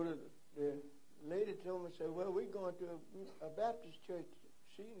 So the lady told me, said, well, we're going to a Baptist church.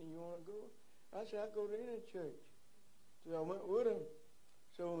 See, you want to go? I said, I go to any church. So I went with him.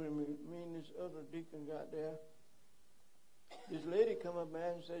 So when me and this other deacon got there, this lady come up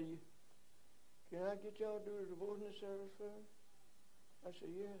and said, can I get y'all to do the devotional service for me? I said,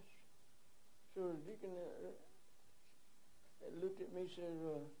 yes. So the deacon looked at me and said,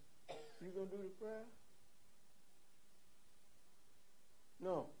 you going to do the prayer?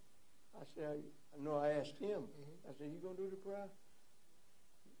 No. I said, no, I asked him. I said, you going to do the prayer?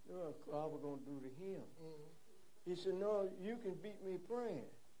 No, I was going to do the hymn. He said, no, you can beat me praying.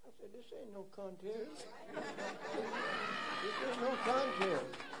 I said, this ain't no contest. This ain't no contest.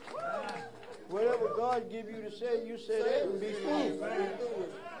 Whatever God give you to say, you say that and be cool.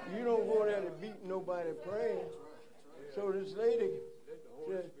 You don't go there to beat nobody praying. So this lady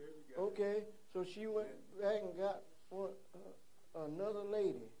said, okay. So she went back and got another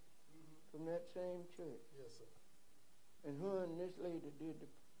lady from that same church. Yes, sir. And her and this lady did the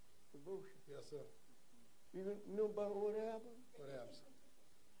devotion. Yes, sir. You know about what happened? What happened?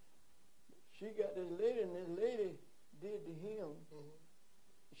 She got this lady, and this lady did the hymn.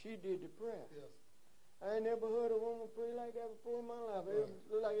 She did the prayer. Yes. I ain't never heard a woman pray like that before in my life. It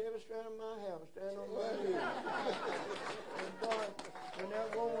looked like every strand of my hair was standing on my head. And God, when that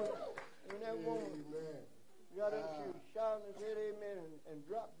woman got up, she was shouting and said amen and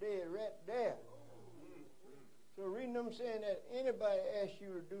dropped dead right there. So reading them saying that anybody asks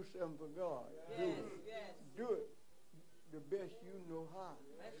you to do something for God, do it the best you know how.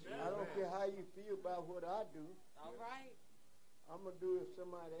 I don't care how you feel about what I do. All right. I'm going to do it if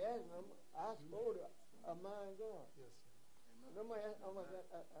somebody asks me. I'm supposed to mind God. Yes, sir.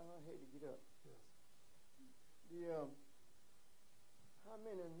 I hate to get up. Yes. How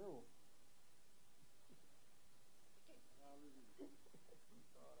many know?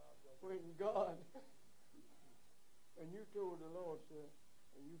 When God, and you told the Lord, sir,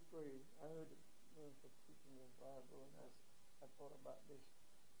 and you prayed, I heard the minister preaching in the Bible, and I thought about this.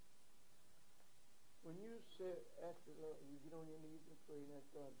 When you said, ask the Lord, you get on your knees and pray and ask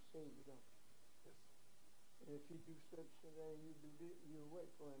God to save you, don't you? Yes, sir. And if he do such and that, you do this, you'll wait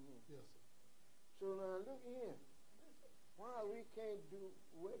for him then. Yes, sir. So now look here. Why we can't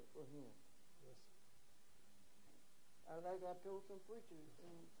wait for him? Yes, sir. Like I told some preachers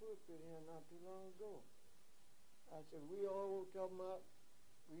in the pulpit here not too long ago. I said, we all talking about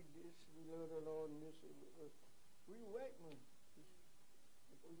we love the Lord and this. We wait, man.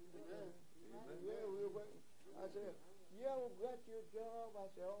 Yeah, we're waiting. I said, you ever got your job? I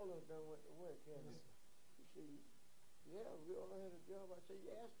said, all of us done went to work, haven't we? He said, yeah, we all had a job. I said,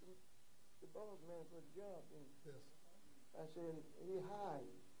 you asked the boss man for a job then. Yes. I said, he hired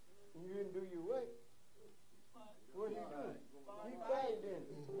you. And you didn't do your work. What did he do? He fired then.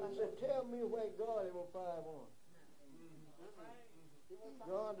 I said, tell me where God is going to fire one.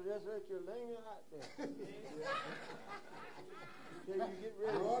 God, just let you linger out there. Till you get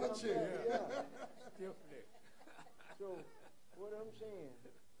ready to come back. Yeah. So, what I'm saying,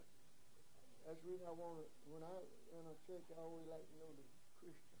 that's the reason I want to, when I in a church, I always like to know the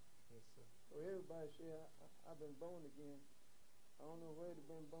Christian. Yes, sir. So everybody say, I've been born again. I don't know where they've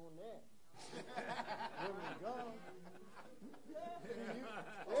been born at. God.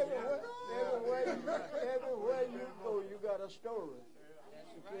 Everywhere you go, you got a story.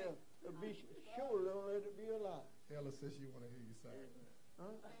 Be sure, don't let it be a lie. Ella says she want to hear you sing.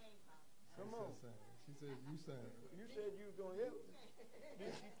 Huh? Come on. She said you sang. You said you was going to help me.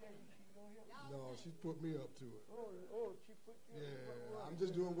 Did she tell you she was going to help me? No, she put me up to it. Oh, she put you up. Yeah, I'm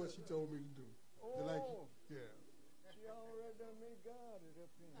just doing what she told me to do. Oh. Like, yeah. She already done made God it up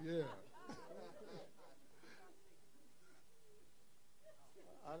in. Yeah.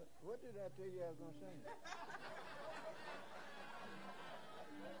 What did I tell you I was going to say?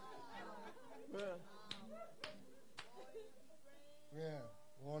 Well, yeah,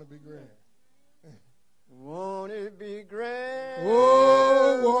 want to be grand. Want it be grand?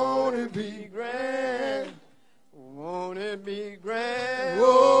 Oh, want it be grand? Want it be grand?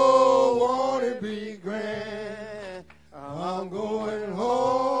 Oh, want it be grand? I'm going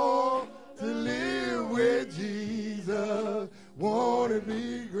home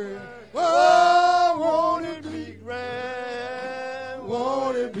be grand? Oh, won't it be grand?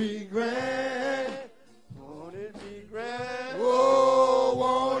 Won't it be grand? Won't it be grand? Oh,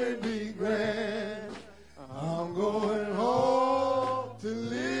 won't it be grand? I'm going home to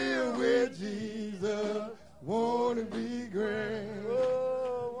live with Jesus. Won't it be grand?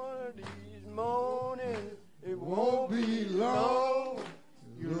 Oh, one of these mornings, it Won't be long.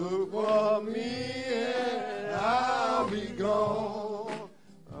 You look for me and I'll be gone.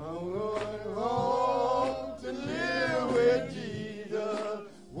 I'm going home to live with Jesus.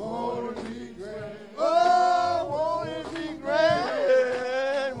 Won't it be grand? Oh, won't it be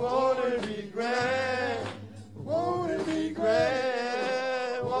grand? Won't it be grand? Won't it be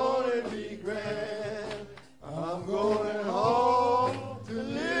grand? Won't it be grand? I'm going home to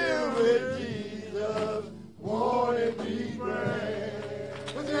live with Jesus. Won't it be grand?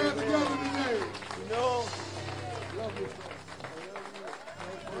 Put your hands together today. You know, love you, sir. I love you.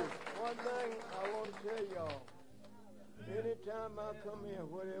 Thank you. One thing I want to tell y'all. Anytime I come here,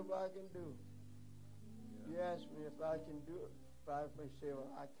 whatever I can do, you ask me if I can do it. I may say,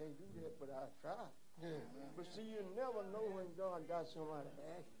 well, I can't do that, but I try. But see, you never know when God got somebody to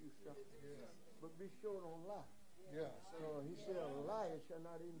ask you something. But be sure don't lie. So he said, a liar shall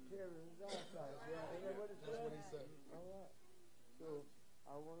not even tear in his eyesight. Ain't that what it said? That's what he said. All right. So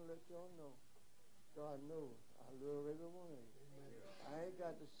I want to let y'all know, God knows I love every one of you. I ain't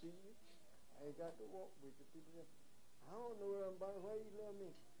got to see you. I ain't got to walk with you. People say, I don't know about why you love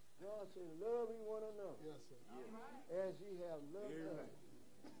me. God said, love me one another. Yes, sir. As ye have loved us.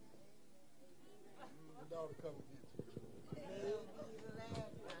 The daughter come again.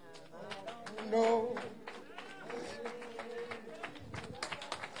 No.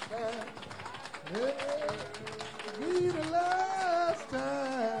 Be the last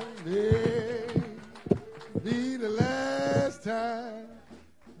time. Be the last time.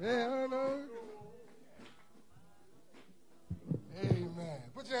 Amen.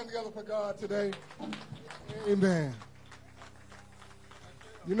 Put your hands together for God today. Amen.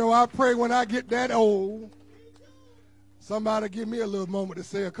 You know, I pray when I get that old, somebody give me a little moment to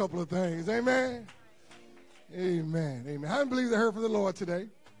say a couple of things. Amen. Amen. Amen. How many believe they heard from the Lord today?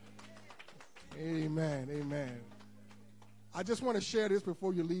 Amen. Amen. I just want to share this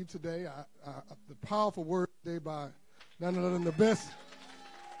before you leave today. The powerful word today by none other than the best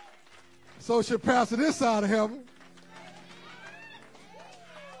associate pastor this side of heaven.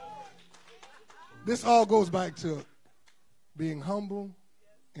 This all goes back to being humble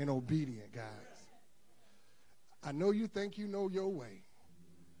and obedient, guys. I know you think you know your way.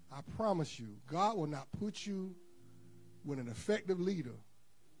 I promise you, God will not put you with an effective leader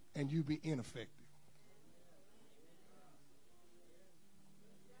and you be ineffective.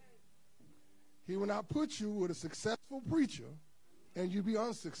 He will not put you with a successful preacher and you be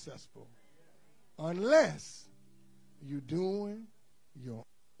unsuccessful unless you're doing your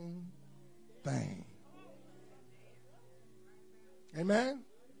own thing. Amen?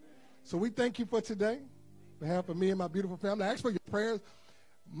 So we thank you for today. On behalf of me and my beautiful family, I ask for your prayers.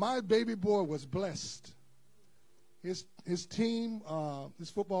 My baby boy was blessed. His team, his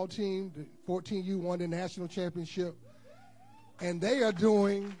football team, the 14U, won the national championship. And they are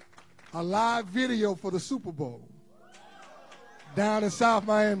doing a live video for the Super Bowl down in South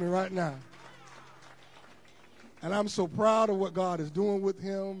Miami right now. And I'm so proud of what God is doing with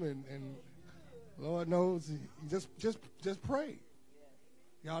him. And Lord knows, he just pray.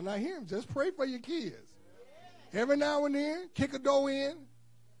 Y'all not hear him. Just pray for your kids. Every now and then, kick a door in.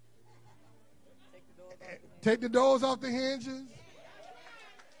 Take the doors off the hinges.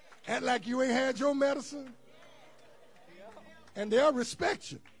 Act like you ain't had your medicine. And they'll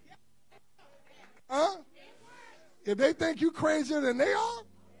respect you. Huh? If they think you crazier than they are,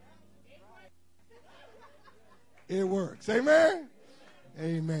 it works. Amen?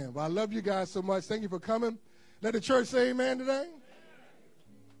 Amen. Well, I love you guys so much. Thank you for coming. Let the church say amen today.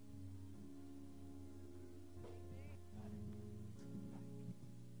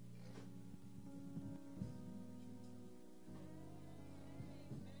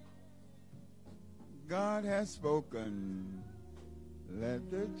 God has spoken. Let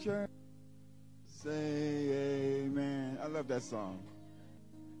the church say amen. I love that song.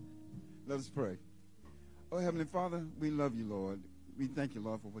 Let us pray. Oh, Heavenly Father, we love you, Lord. We thank you,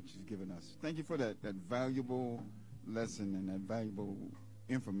 Lord, for what you've given us. Thank you for that valuable lesson and that valuable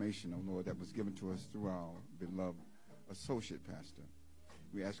information, oh Lord, that was given to us through our beloved associate pastor.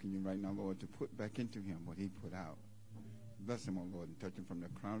 We're asking you right now, Lord, to put back into him what he put out. Bless him, oh Lord, and touch him from the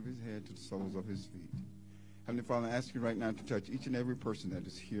crown of his head to the soles of his feet. Heavenly Father, I ask you right now to touch each and every person that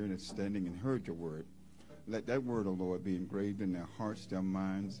is here and is standing and heard your word. Let that word, O Lord, be engraved in their hearts, their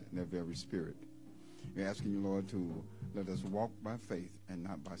minds, and their very spirit. We're asking you, Lord, to let us walk by faith and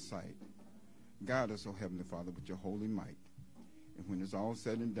not by sight. Guide us, O Heavenly Father, with your holy might. And when it's all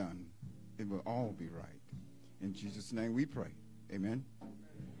said and done, it will all be right. In Jesus' name we pray. Amen.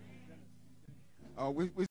 We